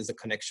 perhaps there's a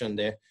connection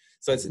there.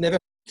 So it's never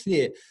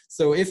clear.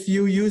 So if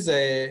you use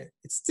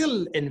it's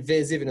still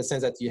invasive in the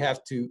sense that you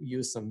have to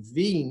use some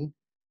vein,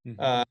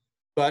 mm-hmm.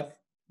 But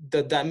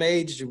the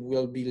damage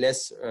will be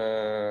less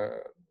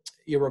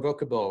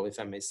irrevocable, if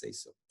I may say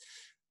so.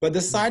 But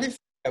the side effect,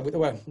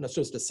 well, not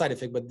just the side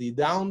effect, but the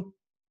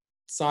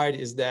downside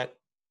is that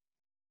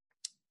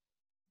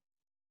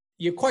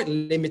you're quite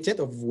limited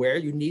of where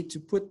you need to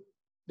put,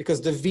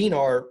 because the vein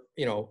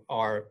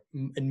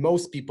and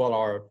most people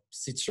are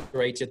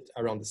situated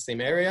around the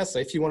same area. So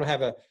if you want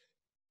to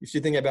if you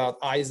think about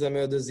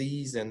Alzheimer's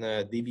disease and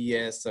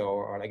DBS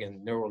or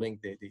again Neuralink,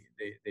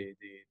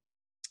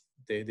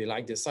 they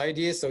like this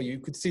idea. So you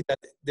could see that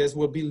there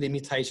will be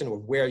limitation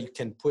of where you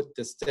can put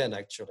the stent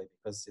actually,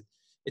 because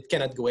it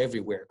cannot go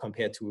everywhere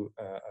compared to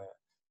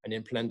an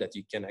implant that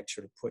you can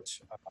actually put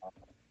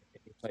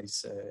in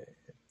place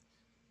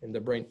in the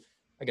brain.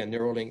 Again,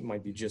 Neuralink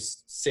might be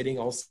just sitting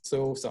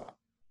also. So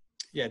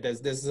yeah,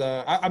 there's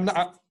I'm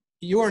not,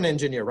 you're an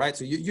engineer, right?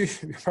 So you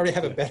probably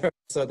have a better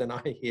answer than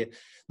I here.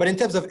 But in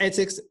terms of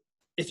ethics,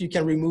 if you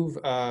can remove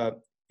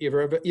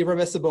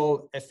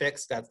irreversible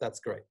effects, that's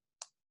great.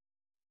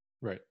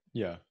 Right.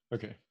 Yeah.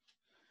 Okay.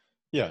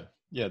 Yeah.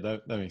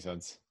 That makes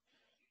sense.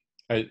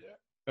 I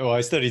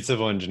studied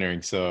civil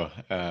engineering, so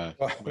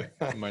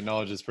my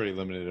knowledge is pretty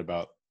limited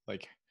about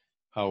like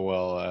how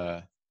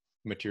well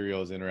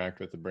materials interact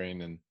with the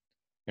brain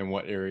and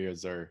what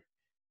areas are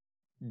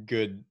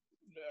good,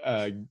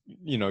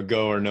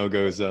 go or no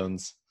go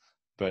zones.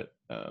 But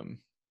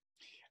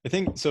I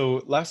think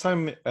so. Last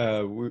time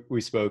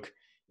we spoke,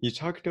 you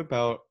talked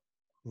about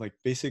like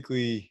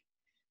basically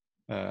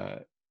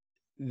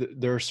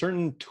there are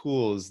certain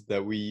tools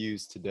that we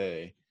use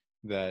today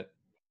that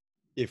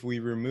if we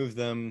remove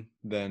them,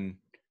 then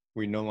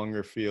we no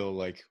longer feel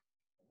like,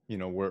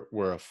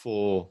 we're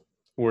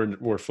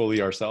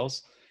fully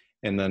ourselves.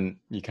 And then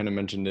you kind of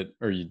mentioned it,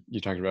 or you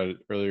talked about it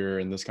earlier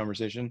in this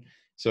conversation.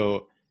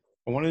 So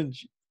I wanted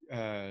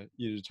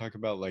you to talk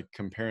about like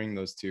comparing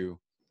those two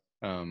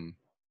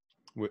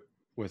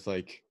with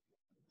like,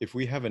 if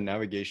we have a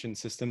navigation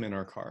system in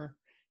our car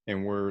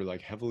and we're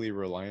like heavily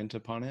reliant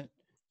upon it,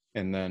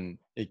 and then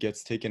it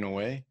gets taken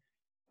away,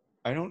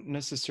 I don't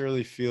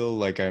necessarily feel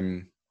like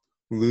I'm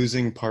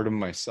losing part of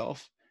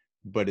myself,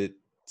 but it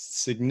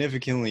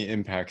significantly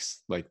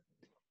impacts like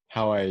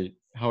how I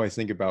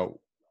think about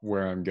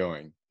where I'm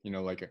going.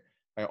 Like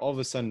I all of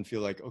a sudden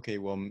feel like, okay,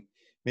 well,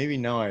 maybe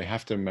now I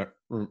have to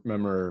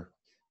remember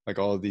like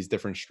all of these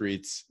different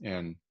streets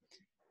and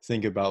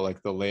think about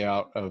like the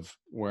layout of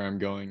where I'm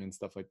going and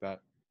stuff like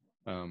that.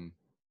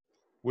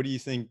 What do you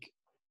think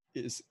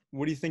is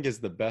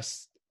the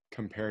best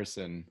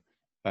comparison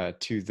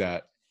to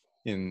that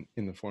in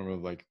the form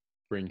of like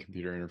brain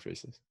computer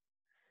interfaces?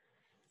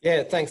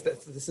 Yeah, thanks.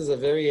 This is a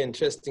very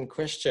interesting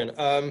question.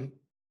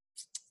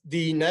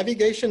 The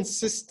navigation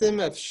system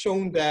have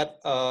shown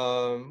that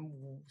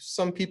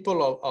some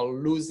people are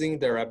losing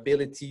their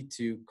ability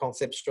to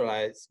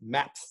conceptualize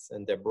maps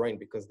in their brain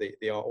because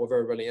they are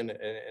overly and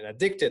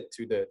addicted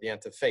to the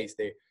interface.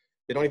 They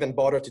don't even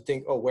bother to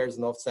think, oh, where's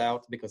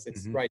north-south, because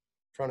it's mm-hmm. right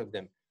in front of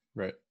them.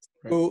 Right.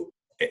 So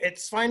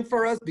it's fine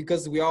for us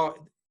because we are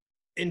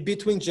in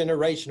between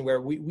generation where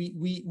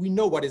we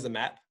know what is a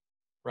map,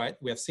 right?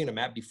 We have seen a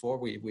map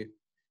before,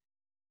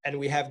 and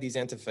we have these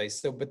interfaces.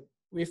 So, but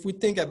if we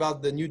think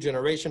about the new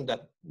generation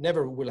that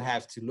never will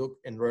have to look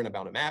and learn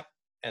about a map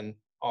and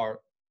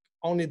are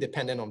only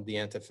dependent on the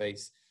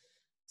interface.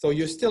 So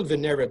you're still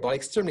vulnerable,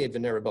 extremely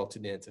vulnerable to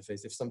the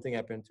interface if something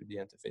happened to the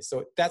interface.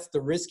 So that's the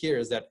risk here,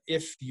 is that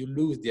if you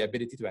lose the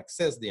ability to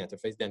access the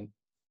interface, then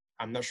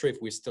I'm not sure if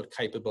we're still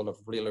capable of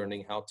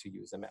relearning how to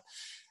use a map.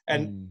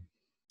 And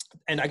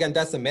again,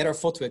 that's a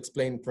metaphor to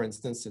explain, for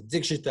instance,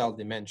 digital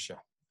dementia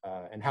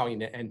and how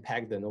it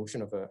impacts the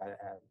notion of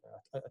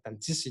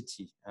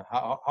authenticity.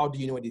 How do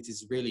you know it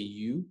is really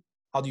you?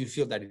 How do you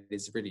feel that it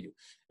is really you?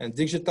 And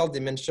digital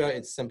dementia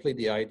is simply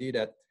the idea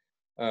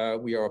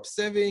that we are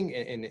observing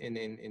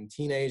in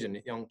teenage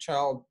and young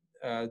child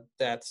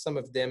that some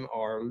of them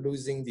are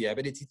losing the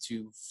ability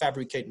to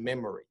fabricate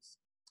memories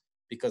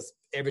because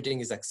everything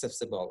is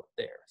accessible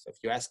there. So if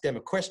you ask them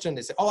a question,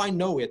 they say, oh, I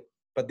know it,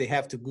 but they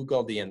have to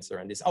Google the answer.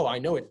 And they say, oh, I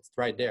know it, it's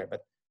right there,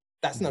 but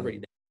that's not really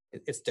there.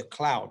 It's the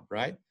cloud,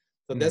 right?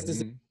 So there's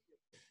this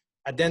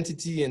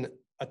identity and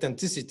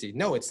authenticity.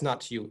 No, it's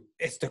not you,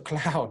 it's the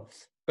cloud.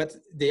 But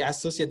they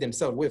associate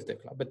themselves with the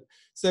cloud. But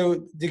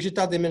so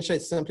digital dementia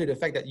is simply the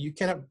fact that you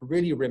cannot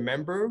really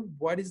remember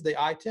what is the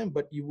item,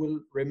 but you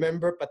will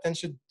remember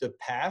potentially the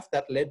path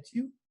that led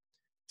you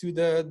to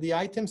the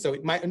item. So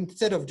it might,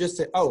 instead of just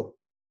say, oh,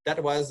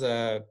 that was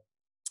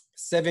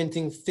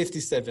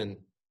 1757,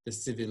 the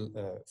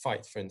civil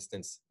fight, for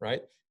instance,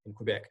 right, in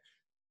Quebec.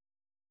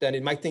 Then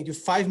it might take you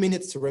 5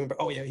 minutes to remember,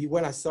 oh yeah,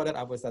 when I saw that,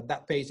 I was at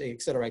that page,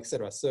 et cetera, et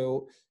cetera.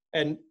 So,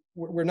 and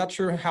we're not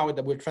sure how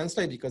that will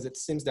translate, because it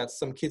seems that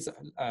some kids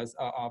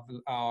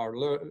are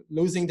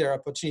losing their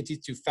opportunity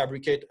to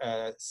fabricate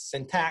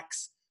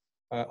syntax,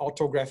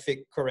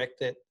 orthographic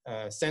corrected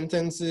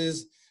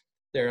sentences,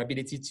 their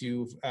ability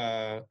to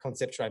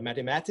conceptualize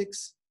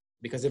mathematics,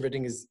 because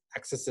everything is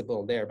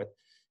accessible there. But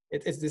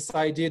it's this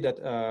idea that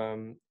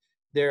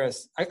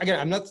there's,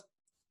 again, I'm not,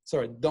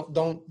 sorry,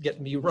 don't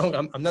get me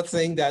wrong. I'm not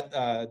saying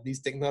that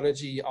these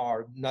technology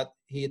are not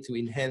here to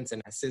enhance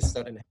and assist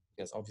certain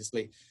because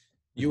obviously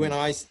you and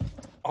I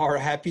are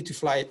happy to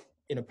fly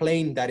in a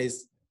plane that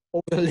is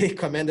overly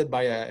commanded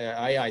by a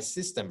AI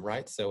system,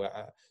 right? So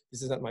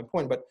this is not my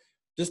point, but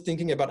just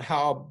thinking about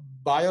how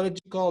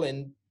biological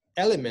and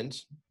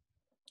elements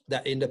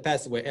that in the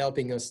past were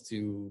helping us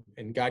to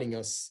and guiding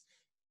us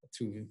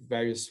to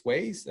various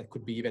ways. That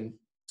could be even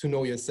to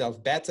know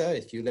yourself better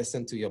if you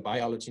listen to your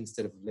biology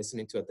instead of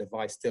listening to a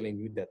device telling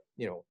you that,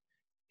 you know,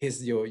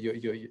 here's your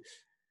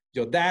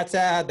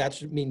data, that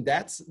should mean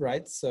that's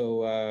right.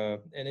 So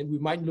and then we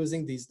might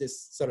losing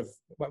this sort of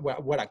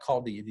what I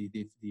call the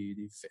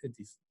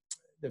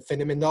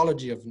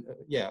phenomenology of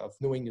of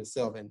knowing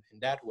yourself in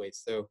that way.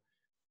 So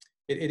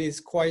it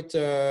is quite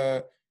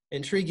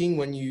intriguing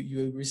when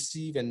you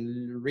receive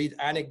and read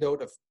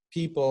anecdote of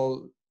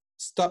people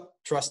stop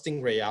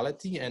trusting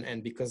reality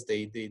and because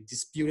they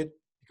dispute it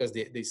because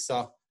they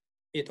saw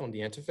it on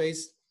the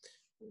interface.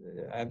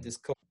 I have this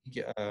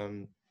colleague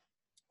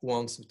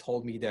once who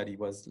told me that he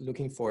was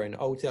looking for an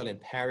hotel in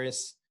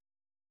Paris,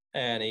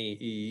 and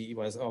he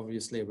was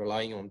obviously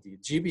relying on the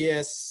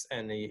GPS,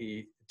 and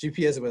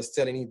GPS was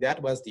telling me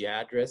that was the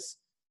address,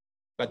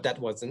 but that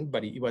wasn't.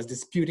 But he was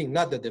disputing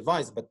not the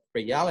device, but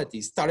reality.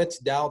 He started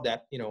to doubt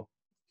that, you know,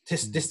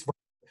 this was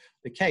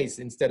the case,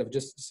 instead of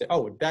just say,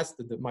 oh, that's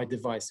my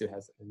device who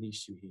has an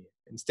issue here.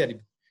 Instead,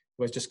 it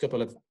was just a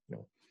couple of, you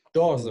know,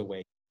 doors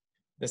away.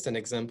 That's an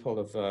example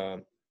of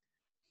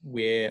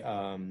where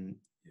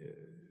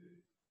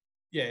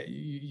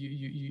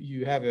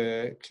you have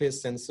a clear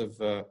sense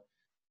of a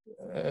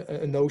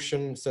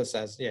notion such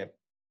as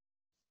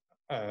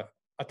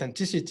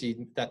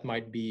authenticity that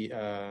might be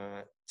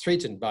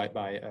threatened by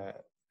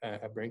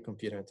a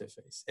brain-computer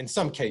interface. In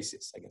some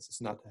cases, I guess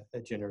it's not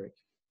a generic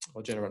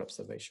or general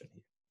observation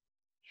here.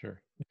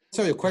 Sure.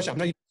 So your question, I'm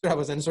not sure I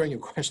was answering your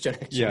question.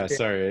 Actually. Yeah,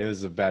 sorry, it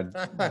was a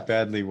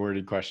badly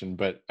worded question,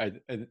 but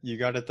you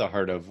got at the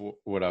heart of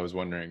what I was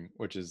wondering,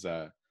 which is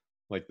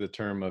like the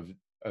term of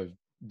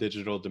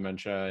digital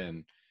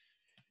dementia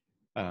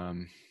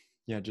and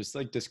just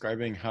like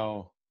describing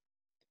how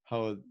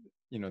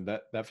you know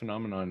that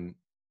phenomenon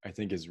I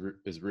think is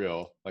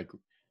real. Like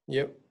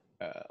I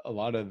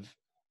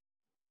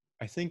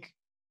think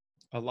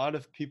a lot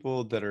of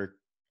people that are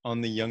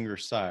on the younger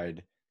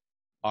side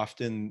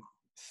often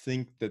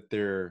think that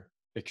they're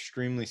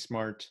extremely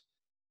smart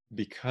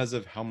because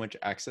of how much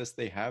access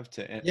they have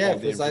to all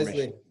the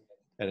information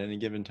at any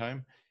given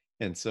time.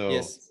 And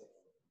so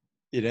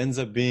it ends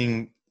up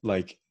being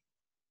like,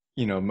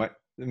 you know,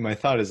 my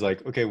thought is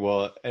like, okay,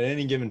 well, at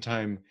any given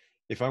time,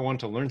 if I want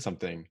to learn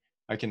something,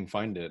 I can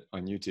find it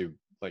on YouTube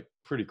like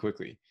pretty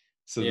quickly.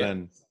 So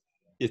then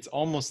it's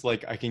almost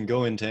like I can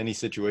go into any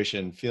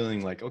situation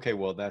feeling like, okay,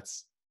 well,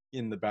 that's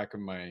in the back of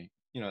my,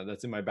 you know,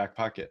 that's in my back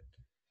pocket.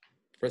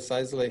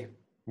 Precisely.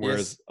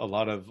 Whereas a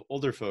lot of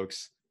older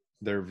folks,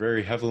 they're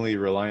very heavily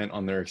reliant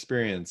on their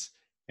experience,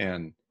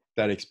 and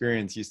that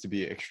experience used to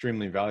be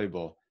extremely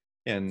valuable.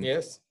 And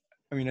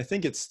I mean, I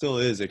think it still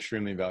is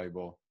extremely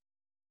valuable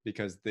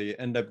because they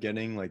end up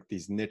getting like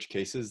these niche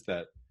cases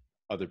that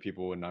other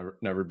people would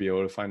never be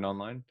able to find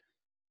online.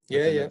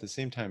 But at the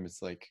same time,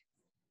 it's like,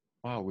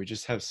 wow, we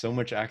just have so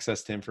much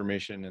access to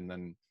information. And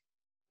then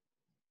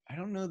I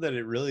don't know that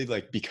it really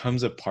like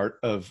becomes a part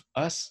of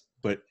us,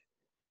 but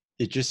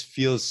it just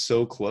feels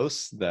so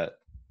close that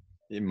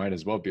it might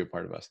as well be a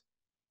part of us.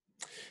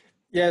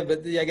 Yeah, but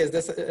I guess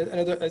that's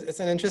another, it's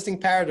an interesting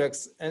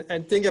paradox.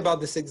 And think about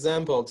this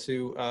example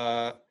to,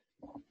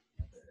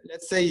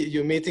 let's say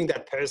you're meeting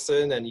that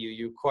person and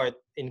you quite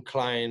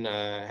incline,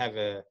 have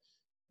a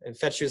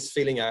infectious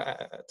feeling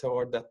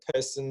toward that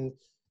person,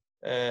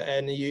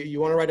 and you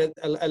want to write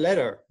a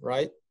letter,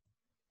 right?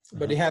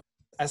 But you have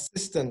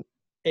assistant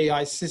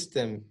AI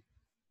system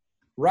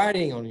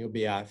writing on your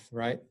behalf,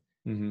 right?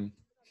 Mm-hmm.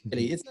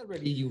 It's not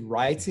really you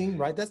writing,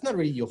 right? That's not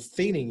really your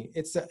feeling.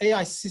 It's an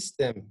AI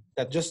system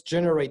that just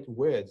generates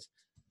words.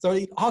 So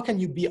how can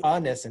you be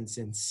honest and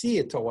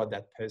sincere toward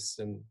that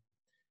person?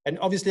 And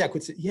obviously I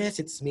could say, yes,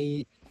 it's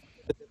me.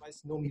 The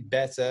device know me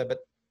better, but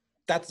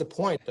that's the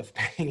point of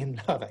being in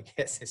love, I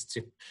guess, is to,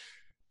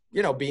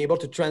 be able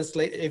to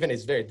translate. Even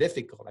it's very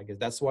difficult. I guess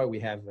that's why we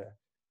have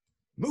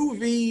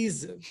movies,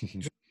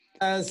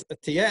 as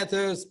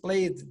theaters,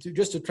 plays,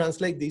 just to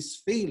translate this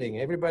feeling.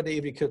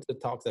 Every culture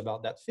talks about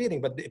that feeling,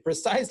 but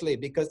precisely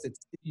because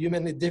it's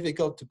humanly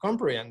difficult to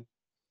comprehend.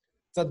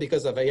 It's not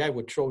because of AI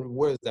would throw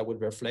words that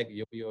would reflect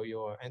your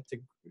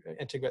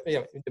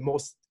the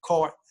most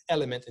core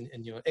element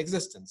in your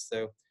existence. So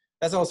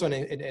that's also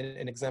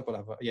an example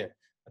of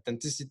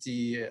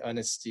authenticity,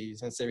 honesty,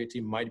 sincerity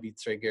might be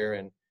trigger,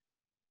 and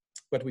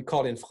what we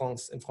call in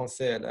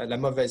français la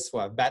mauvaise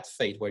foi, bad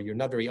faith, where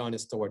you're not very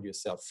honest toward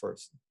yourself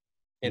first.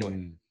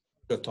 Anyway,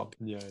 the topic.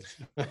 Yeah.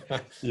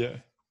 Yeah.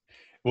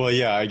 Well,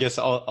 yeah. I guess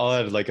I'll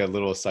add like a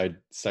little side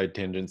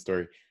tangent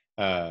story.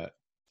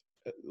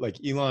 Like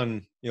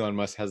Elon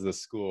Musk has this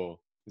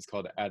school. It's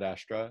called Ad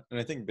Astra, and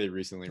I think they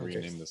recently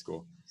renamed the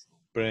school.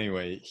 But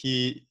anyway,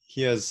 he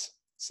has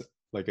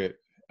like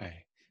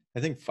I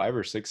think 5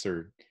 or 6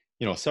 or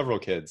several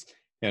kids,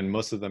 and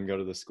most of them go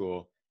to the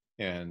school,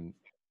 and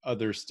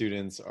other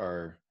students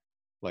are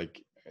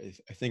like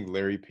I think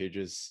Larry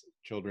Page's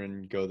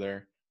children go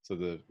there. So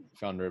the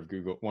founder of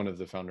Google, one of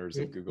the founders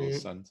of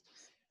Google's sons,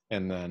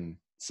 and then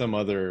some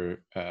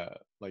other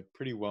like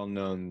pretty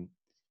well-known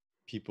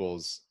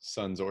people's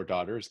sons or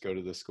daughters go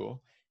to the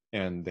school,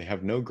 and they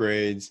have no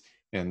grades,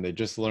 and they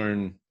just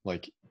learn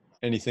like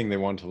anything they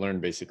want to learn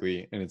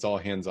basically, and it's all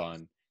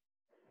hands-on.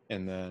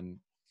 And then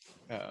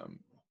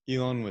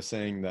Elon was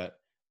saying that,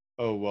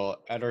 oh,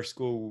 well, at our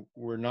school,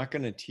 we're not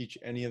going to teach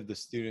any of the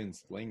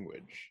students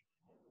language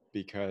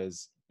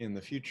because in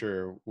the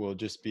future, we'll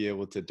just be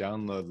able to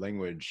download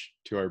language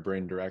to our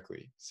brain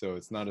directly. So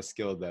it's not a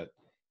skill that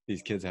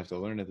these kids have to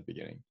learn at the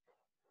beginning.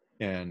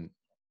 And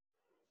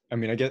I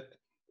mean,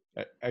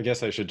 I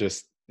guess I should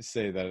just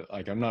say that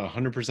like I'm not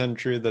 100%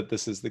 true that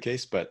this is the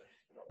case, but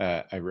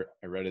I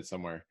read it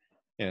somewhere,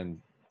 and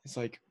it's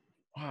like,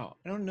 wow,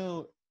 I don't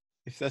know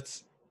if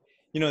that's,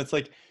 it's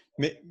like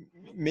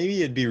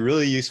maybe it'd be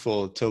really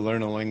useful to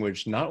learn a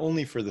language not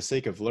only for the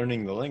sake of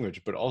learning the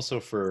language, but also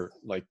for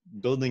like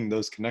building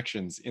those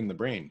connections in the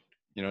brain,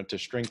 to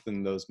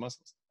strengthen those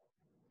muscles.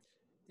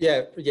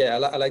 Yeah,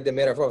 I like the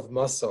metaphor of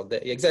muscle.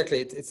 Exactly,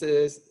 it's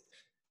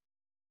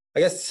I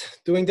guess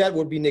doing that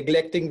would be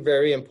neglecting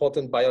very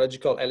important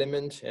biological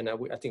element, and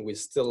I think we're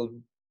still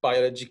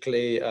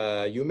biologically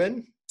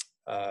human.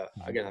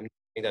 Again, I'm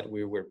saying that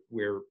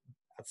we're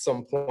at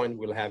some point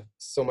we'll have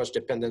so much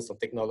dependence on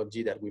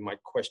technology that we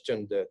might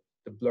question the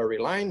blurry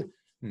line.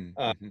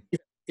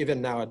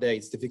 Even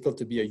nowadays, it's difficult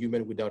to be a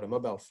human without a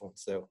mobile phone,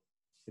 so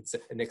it's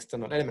an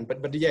external element.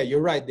 But yeah,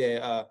 you're right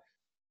there.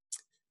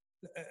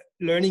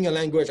 Learning a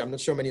language, I'm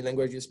not sure many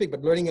languages you speak,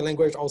 but learning a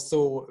language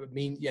also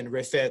mean and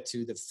refer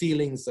to the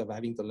feelings of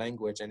having the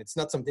language, and it's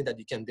not something that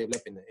you can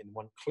develop in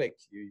one click.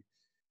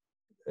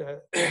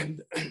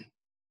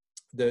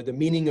 The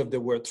meaning of the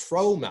word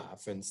trauma,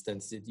 for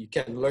instance, you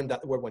can learn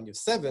that word when you're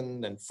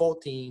 7 and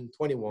 14,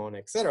 21,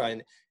 etc.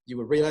 And you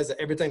will realize that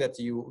every time that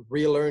you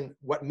relearn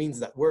what means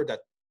that word,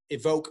 that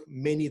evoke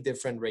many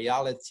different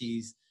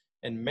realities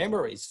and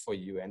memories for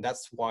you. And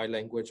that's why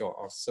language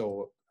are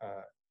so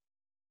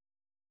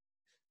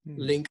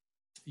linked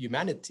to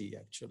humanity,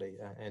 actually.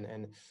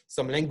 And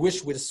some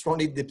language will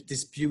strongly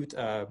dispute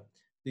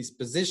this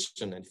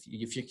position. And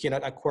if you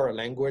cannot acquire a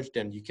language,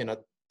 then you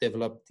cannot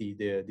develop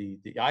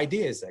the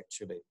ideas,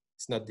 actually.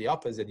 It's not the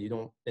opposite. You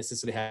don't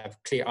necessarily have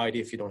clear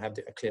idea if you don't have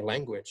a clear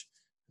language.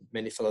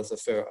 Many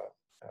philosophers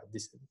have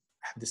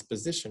this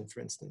position,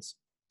 for instance.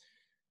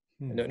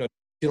 No, if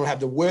you don't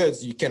have the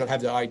words, you cannot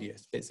have the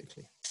ideas,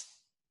 basically.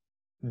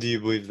 Do you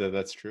believe that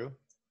that's true?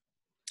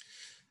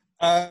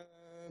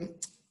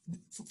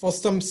 For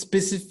some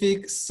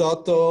specific,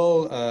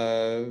 subtle,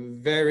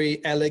 very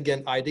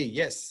elegant idea,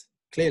 yes,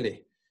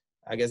 clearly.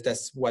 I guess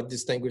that's what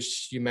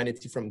distinguishes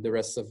humanity from the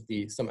rest of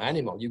some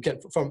animal. You can,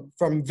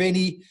 from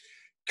very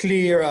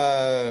clear,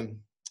 I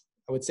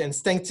would say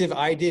instinctive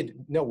idea,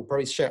 no, we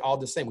probably share all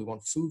the same. We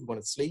want food, we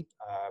want to sleep,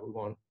 we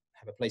want to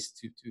have a place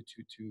to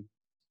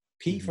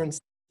pee, for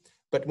instance.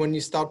 But when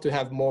you start to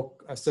have more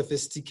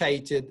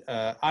sophisticated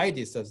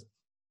ideas, as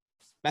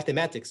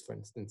mathematics, for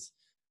instance,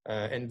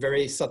 and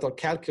very subtle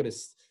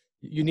calculus,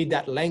 you need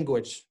that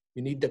language.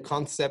 You need the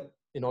concept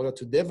in order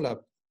to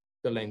develop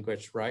the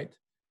language, right?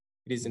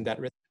 It is in that.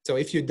 So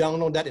if you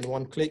download that in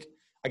one click,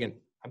 again,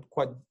 I'm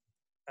quite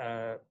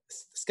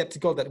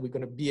skeptical that we're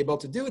going to be able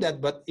to do that.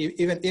 But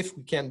even if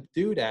we can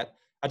do that,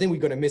 I think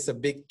we're going to miss a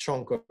big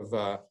chunk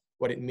of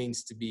what it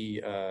means to be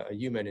a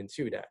human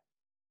into that.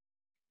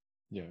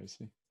 Yeah, I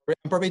see.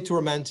 I'm probably too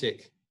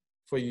romantic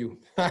for you.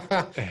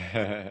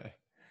 Okay,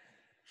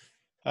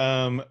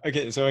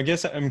 so I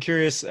guess I'm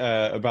curious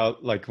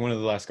about, like, one of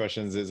the last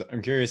questions is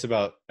I'm curious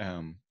about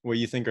what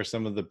you think are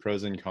some of the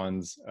pros and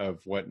cons of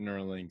what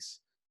Neuralinks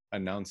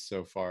announced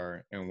so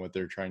far and what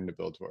they're trying to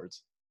build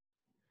towards.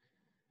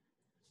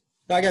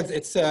 Again,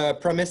 it's a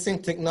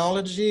promising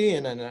technology,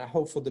 and I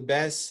hope for the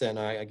best. And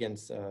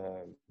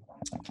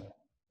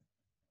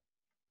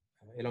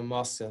Elon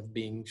Musk have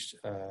been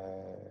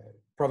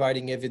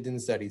providing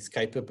evidence that he's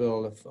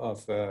capable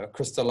of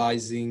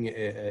crystallizing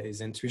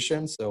his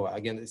intuition. So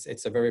again,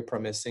 it's a very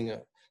promising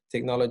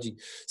technology.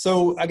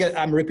 So again,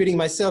 I'm repeating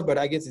myself, but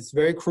I guess it's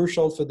very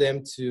crucial for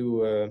them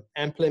to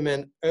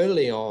implement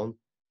early on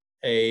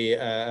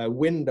a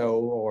window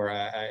or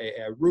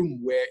a room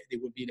where they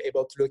would be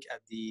able to look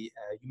at the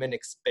human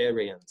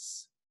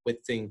experience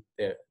within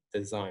their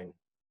design,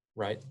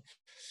 right?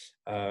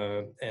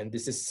 And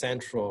this is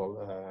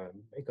central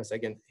because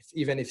again,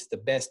 even if it's the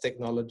best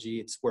technology,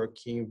 it's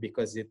working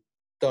because it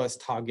does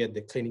target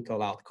the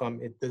clinical outcome.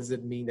 It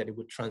doesn't mean that it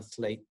would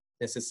translate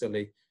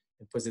necessarily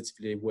and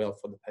positively well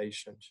for the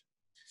patient.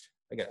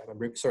 Again,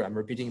 I'm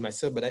repeating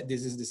myself, but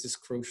this is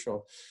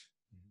crucial.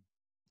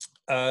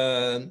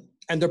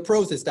 And the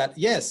pros is that,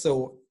 yes,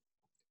 so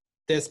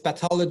there's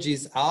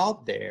pathologies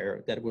out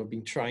there that we've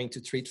been trying to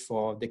treat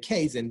for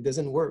decades and it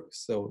doesn't work.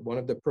 So one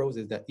of the pros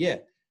is that, yeah,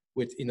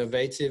 with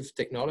innovative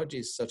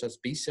technologies such as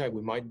BCI,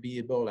 we might be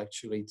able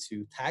actually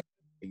to tackle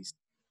these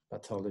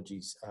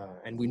pathologies.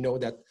 And we know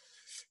that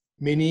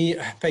many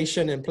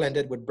patients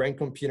implanted with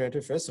brain-computer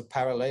interface, so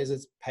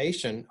paralyzed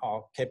patients,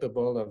 are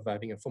capable of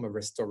having a form of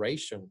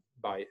restoration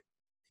by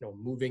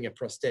moving a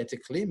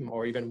prosthetic limb,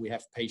 or even we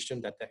have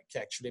patients that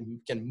actually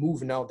can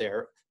move now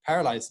their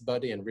paralyzed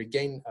body and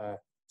regain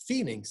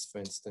feelings, for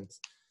instance.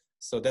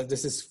 So that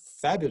this is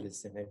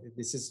fabulous, and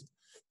this is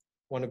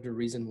one of the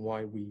reasons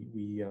why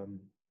we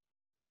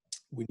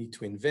need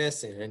to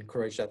invest and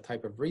encourage that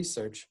type of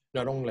research.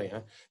 Not only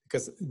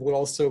because we'll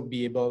also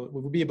be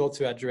able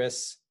to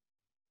address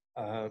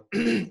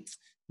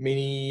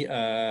many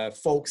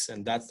folks,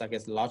 and that's, I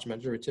guess, the large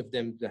majority of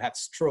them that have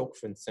stroke,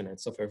 for instance, and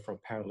suffer from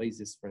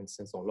paralysis, for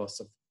instance, or loss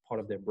of part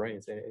of their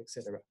brains,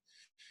 etc.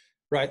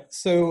 Right.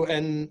 So,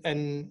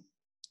 and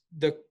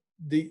the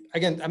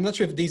again, I'm not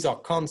sure if these are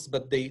cons,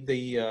 but the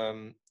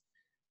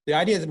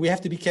idea is that we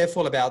have to be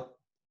careful about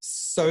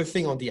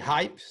surfing on the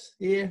hype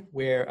here,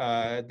 where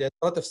there's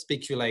a lot of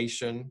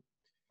speculation,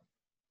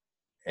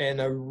 and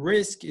a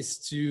risk is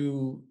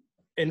to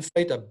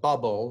inflate a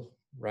bubble,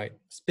 right?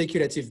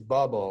 Speculative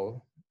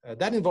bubble.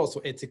 That involves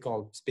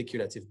ethical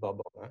speculative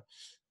bubble,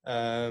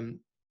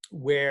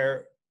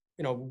 where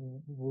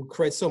we'll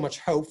create so much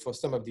hope for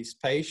some of these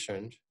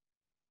patients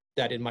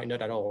that it might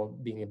not at all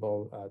being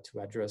able to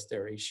address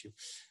their issue.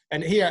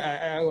 And here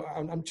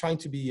I'm trying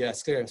to be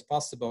as clear as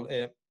possible.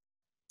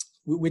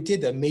 We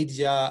did a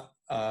media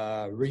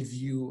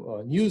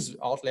review, news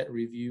outlet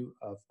review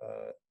of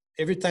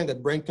every time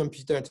that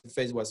brain-computer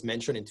interface was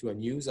mentioned into a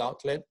news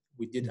outlet.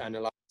 We did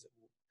analyze it.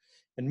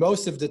 And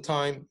most of the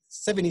time,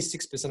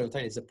 76% of the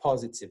time, is a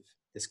positive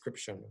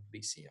description of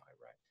BCI,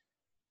 right?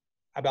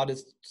 About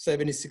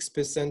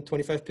 76%,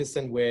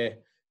 25% were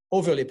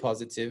overly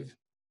positive.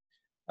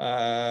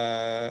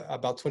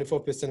 About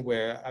 24%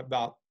 were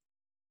about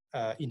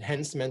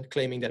enhancement,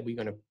 claiming that we're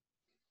going to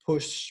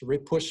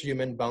push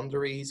human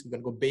boundaries, we're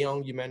going to go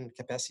beyond human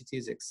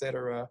capacities,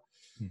 etc.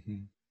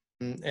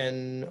 Mm-hmm.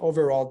 And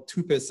overall,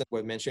 2%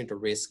 were mentioning the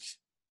risk.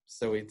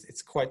 So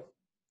it's quite,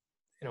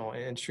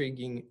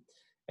 intriguing.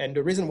 And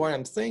the reason why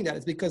I'm saying that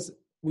is because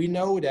we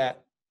know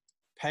that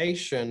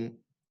patients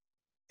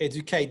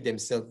educate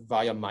themselves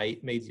via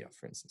media,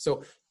 for instance.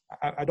 So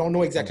I don't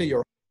know exactly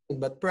your,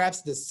 but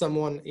perhaps there's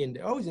someone in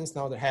the audience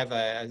now that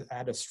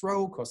had a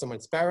stroke, or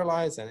someone's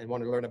paralyzed and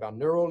want to learn about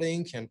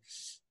Neuralink,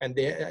 and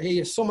they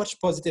hear so much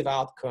positive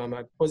outcome,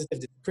 a positive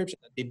description,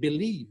 that they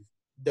believe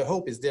the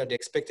hope is there, the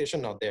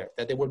expectation are there,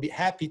 that they will be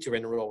happy to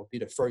enroll, be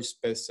the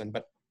first person,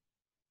 but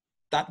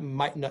that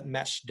might not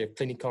match the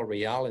clinical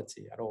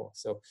reality at all.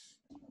 So,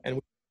 and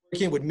we're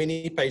working with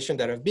many patients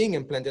that are being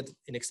implanted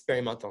in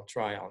experimental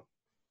trial.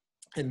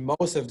 And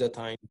most of the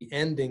time, the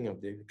ending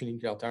of the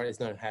clinical trial is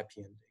not a happy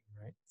ending,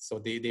 right? So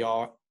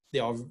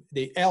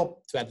they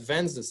help to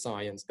advance the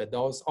science, but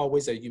there's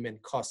always a human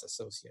cost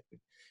associated.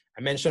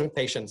 I mentioned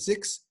patient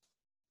 6.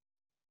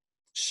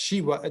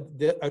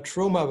 A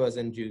trauma was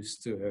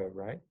induced to her,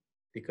 right?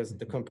 Because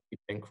the company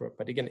bankrupt.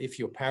 But again, if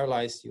you're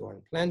paralyzed, you are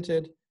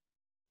implanted,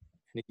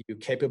 and you're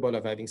capable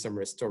of having some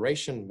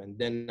restoration, and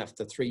then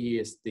after 3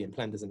 years, the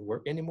implant doesn't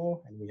work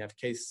anymore. And we have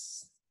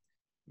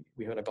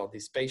we heard about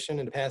this patient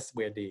in the past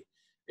where they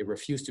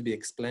refuse to be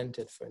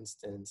explanted, for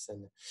instance.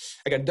 And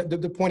again,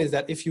 the point is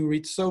that if you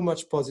read so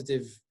much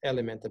positive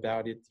element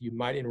about it, you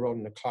might enroll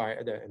in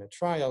a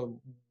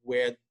trial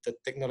where the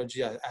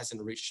technology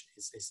hasn't reached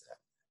its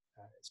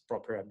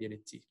proper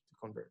ability to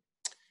convert.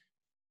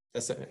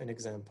 That's an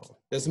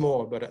example. There's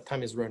more, but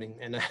time is running.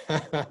 And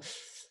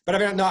but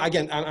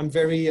again, I'm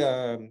very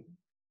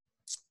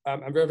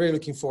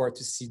looking forward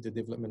to see the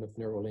development of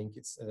Neuralink.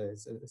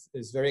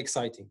 It's very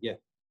exciting. Yeah.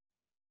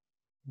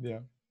 Yeah.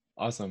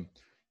 Awesome.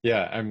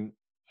 Yeah.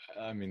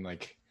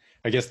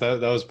 I guess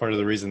that was part of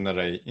the reason that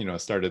I,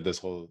 started this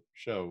whole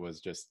show, was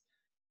just,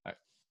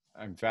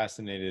 I'm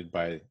fascinated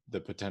by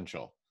the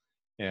potential,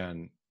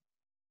 and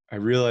I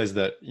realize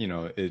that,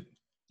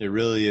 it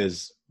really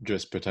is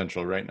just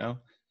potential right now.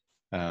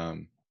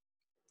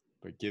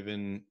 But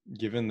given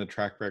the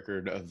track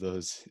record of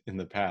those in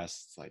the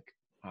past, it's like,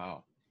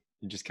 wow,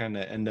 you just kind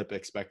of end up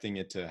expecting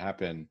it to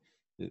happen,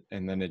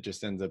 and then it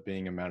just ends up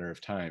being a matter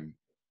of time.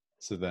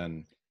 So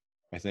then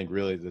I think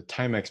really the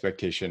time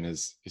expectation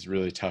is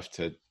really tough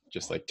to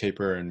just like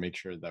taper and make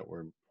sure that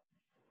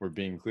we're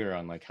being clear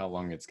on like how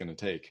long it's going to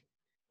take.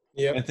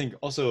 Yeah. I think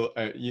also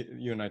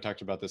you and I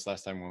talked about this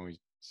last time when we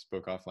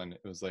spoke offline.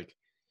 It was like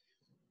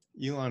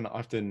Elon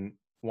often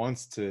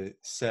wants to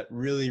set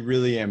really,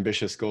 really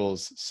ambitious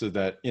goals so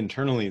that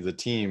internally the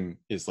team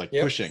is like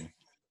pushing,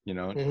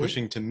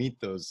 pushing to meet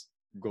those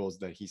goals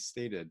that he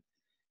stated.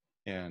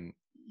 And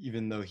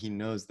even though he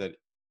knows that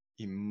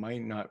he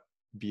might not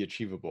be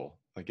achievable,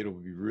 like it'll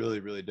be really,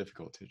 really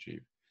difficult to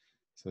achieve.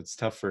 So it's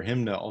tough for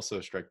him to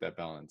also strike that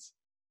balance.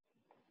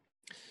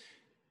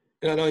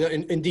 No,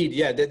 indeed.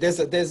 Yeah, there's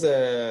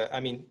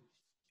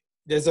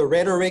a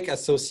rhetoric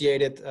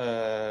associated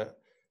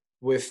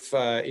with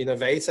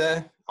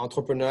innovator,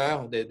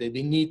 entrepreneur. They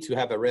need to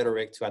have a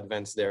rhetoric to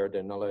advance their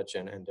knowledge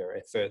and their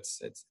efforts.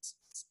 It's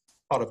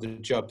part of the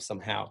job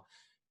somehow.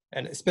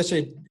 And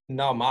especially in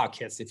our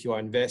markets, if you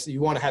are you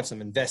want to have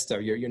some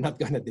investor, you're not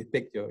going to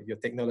depict your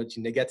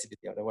technology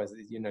negativity. Otherwise,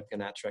 you're not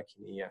going to attract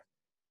any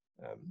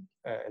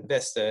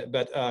investor.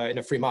 But in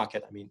a free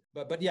market, I mean.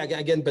 But yeah,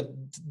 again, but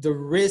the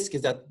risk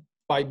is that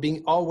by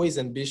being always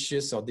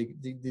ambitious or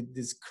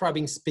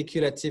describing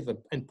speculative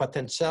and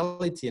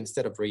potentiality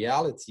instead of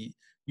reality,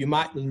 you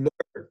might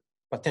lure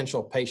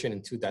potential patient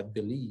into that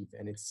belief,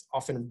 and it's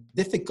often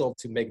difficult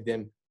to make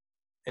them,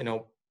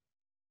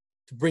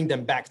 to bring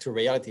them back to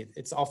reality.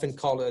 It's often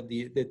called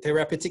the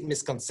therapeutic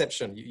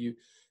misconception.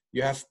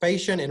 You have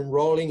patient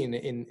enrolling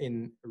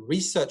in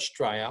research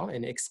trial,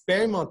 an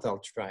experimental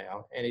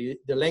trial, and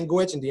the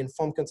language in the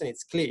informed consent,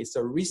 it's clear. It's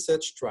a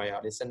research trial.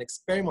 It's an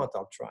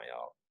experimental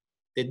trial.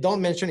 They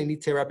don't mention any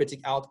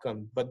therapeutic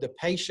outcome, but the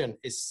patient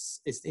is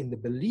in the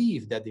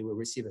belief that they will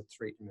receive a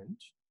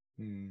treatment.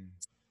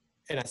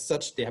 And as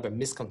such, they have a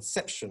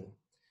misconception.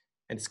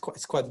 And it's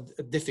quite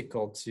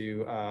difficult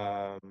to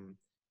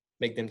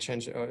make them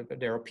change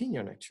their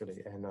opinion,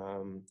 actually.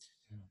 And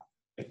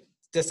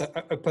there's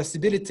a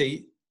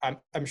possibility.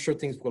 I'm sure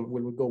things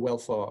will go well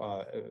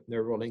for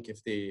Neuralink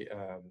if they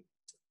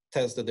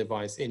test the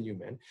device in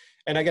human.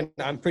 And again,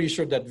 I'm pretty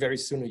sure that very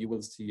soon you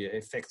will see an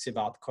effective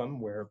outcome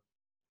where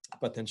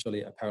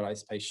potentially a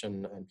paralyzed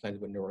patient implanted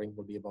with Neuralink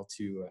will be able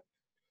to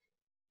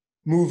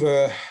move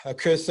a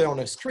cursor on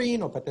a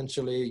screen or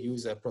potentially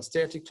use a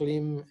prosthetic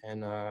limb.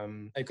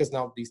 And because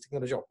now these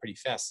technologies are pretty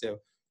fast. So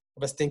I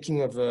was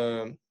thinking of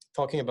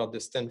talking about the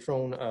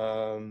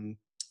Stentrone.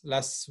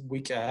 Last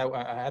week, I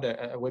had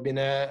a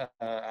webinar,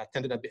 I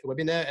attended a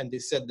webinar, and they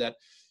said that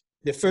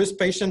the first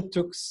patient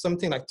took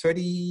something like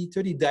 30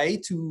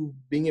 days to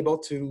being able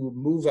to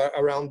move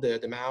around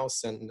the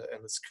mouse and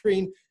the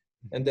screen.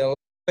 And the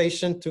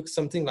patient took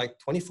something like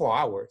 24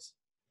 hours.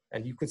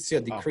 And you could see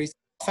a decrease.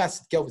 Wow.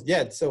 Fast it goes.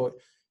 Yeah, so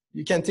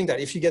you can think that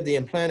if you get the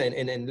implant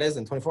in less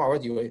than 24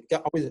 hours, you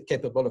are always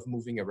capable of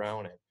moving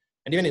around.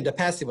 And even in the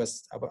past,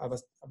 I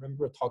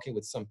remember talking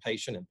with some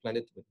patient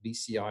implanted with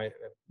BCI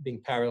being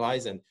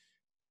paralyzed, and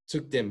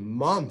took them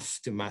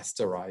months to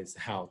masterize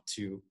how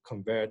to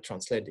convert,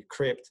 translate,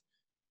 decrypt.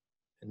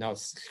 And now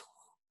it's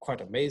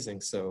quite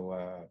amazing.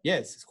 So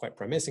yes, it's quite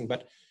promising.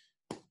 But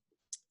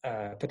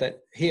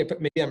here,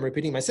 maybe I'm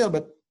repeating myself,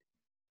 but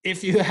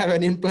if you have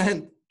an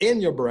implant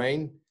in your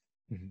brain,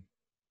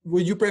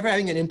 would you prefer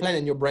having an implant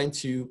in your brain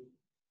to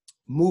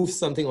move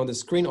something on the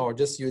screen, or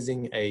just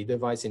using a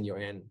device in your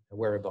hand, a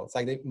wearable? It's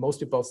like most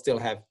people still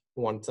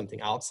want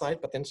something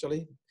outside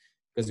potentially,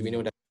 because we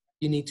know that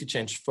you need to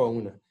change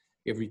phone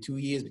every 2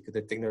 years because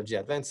the technology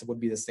advances. It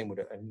would be the same with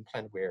an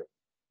implant where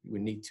you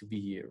would need to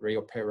be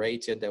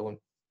reoperated.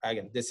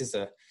 Again, this is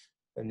a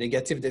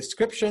negative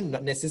description,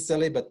 not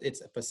necessarily, but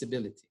it's a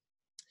possibility.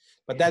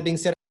 But that being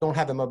said, I don't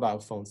have a mobile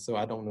phone, so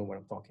I don't know what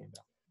I'm talking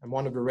about. I'm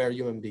one of the rare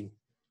human beings.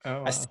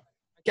 Oh, wow.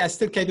 I'm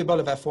still capable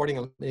of affording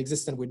an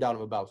existence without a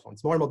mobile phone.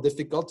 It's more and more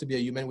difficult to be a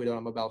human without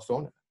a mobile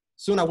phone.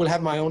 Soon I will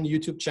have my own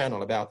YouTube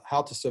channel about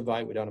how to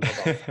survive without a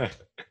mobile phone.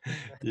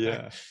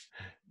 Yeah.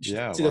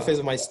 Yeah. See the face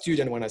of my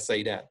student when I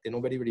say that.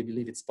 Nobody really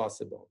believes it's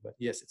possible, but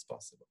yes, it's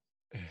possible.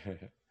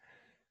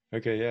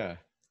 Okay. Yeah.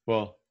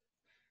 Well,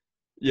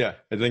 yeah,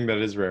 I think that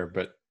is rare,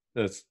 but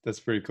that's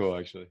pretty cool,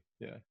 actually.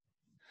 Yeah.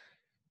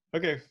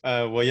 Okay.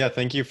 Well, yeah,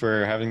 thank you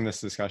for having this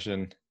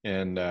discussion,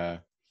 and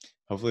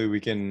hopefully we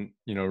can,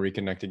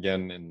 reconnect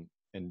again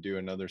and do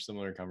another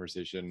similar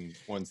conversation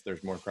once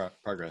there's more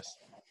progress.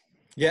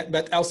 Yeah,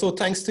 but also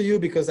thanks to you,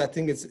 because I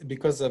think it's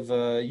because of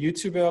a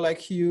YouTuber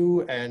like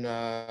you and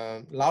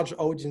large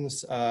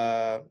audience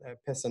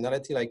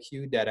personality like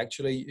you that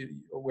actually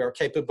we're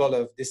capable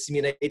of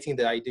disseminating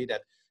the idea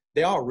that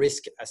there are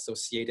risks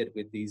associated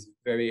with these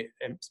very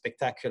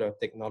spectacular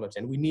technology,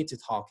 and we need to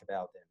talk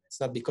about them. It's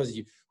not because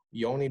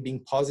you're only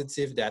being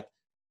positive that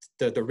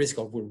the risk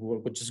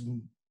would just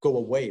go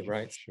away,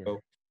 right? Sure. So,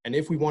 and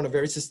if we want a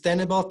very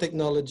sustainable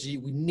technology,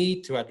 we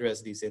need to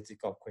address these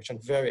ethical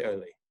questions very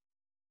early.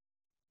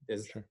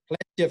 There's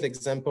plenty of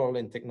examples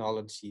in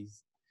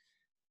technologies.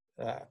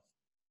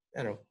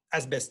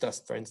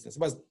 Asbestos, for instance,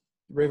 was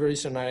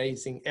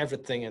revolutionizing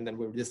everything, and then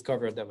we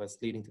discovered that was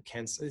leading to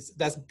cancer.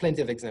 That's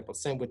plenty of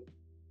examples. Same with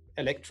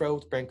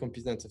electrode,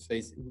 brain-computer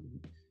interface.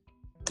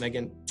 And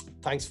again,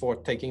 thanks for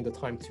taking the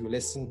time to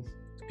listen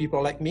to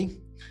people like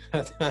me.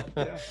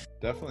 Yeah,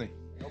 definitely.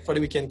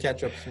 Hopefully we can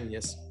catch up soon,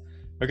 yes.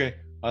 Okay,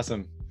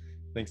 awesome.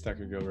 Thanks,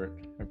 Dr. Gilbert.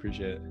 I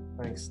appreciate it.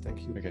 Thanks,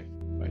 thank you. Okay,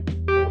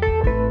 bye.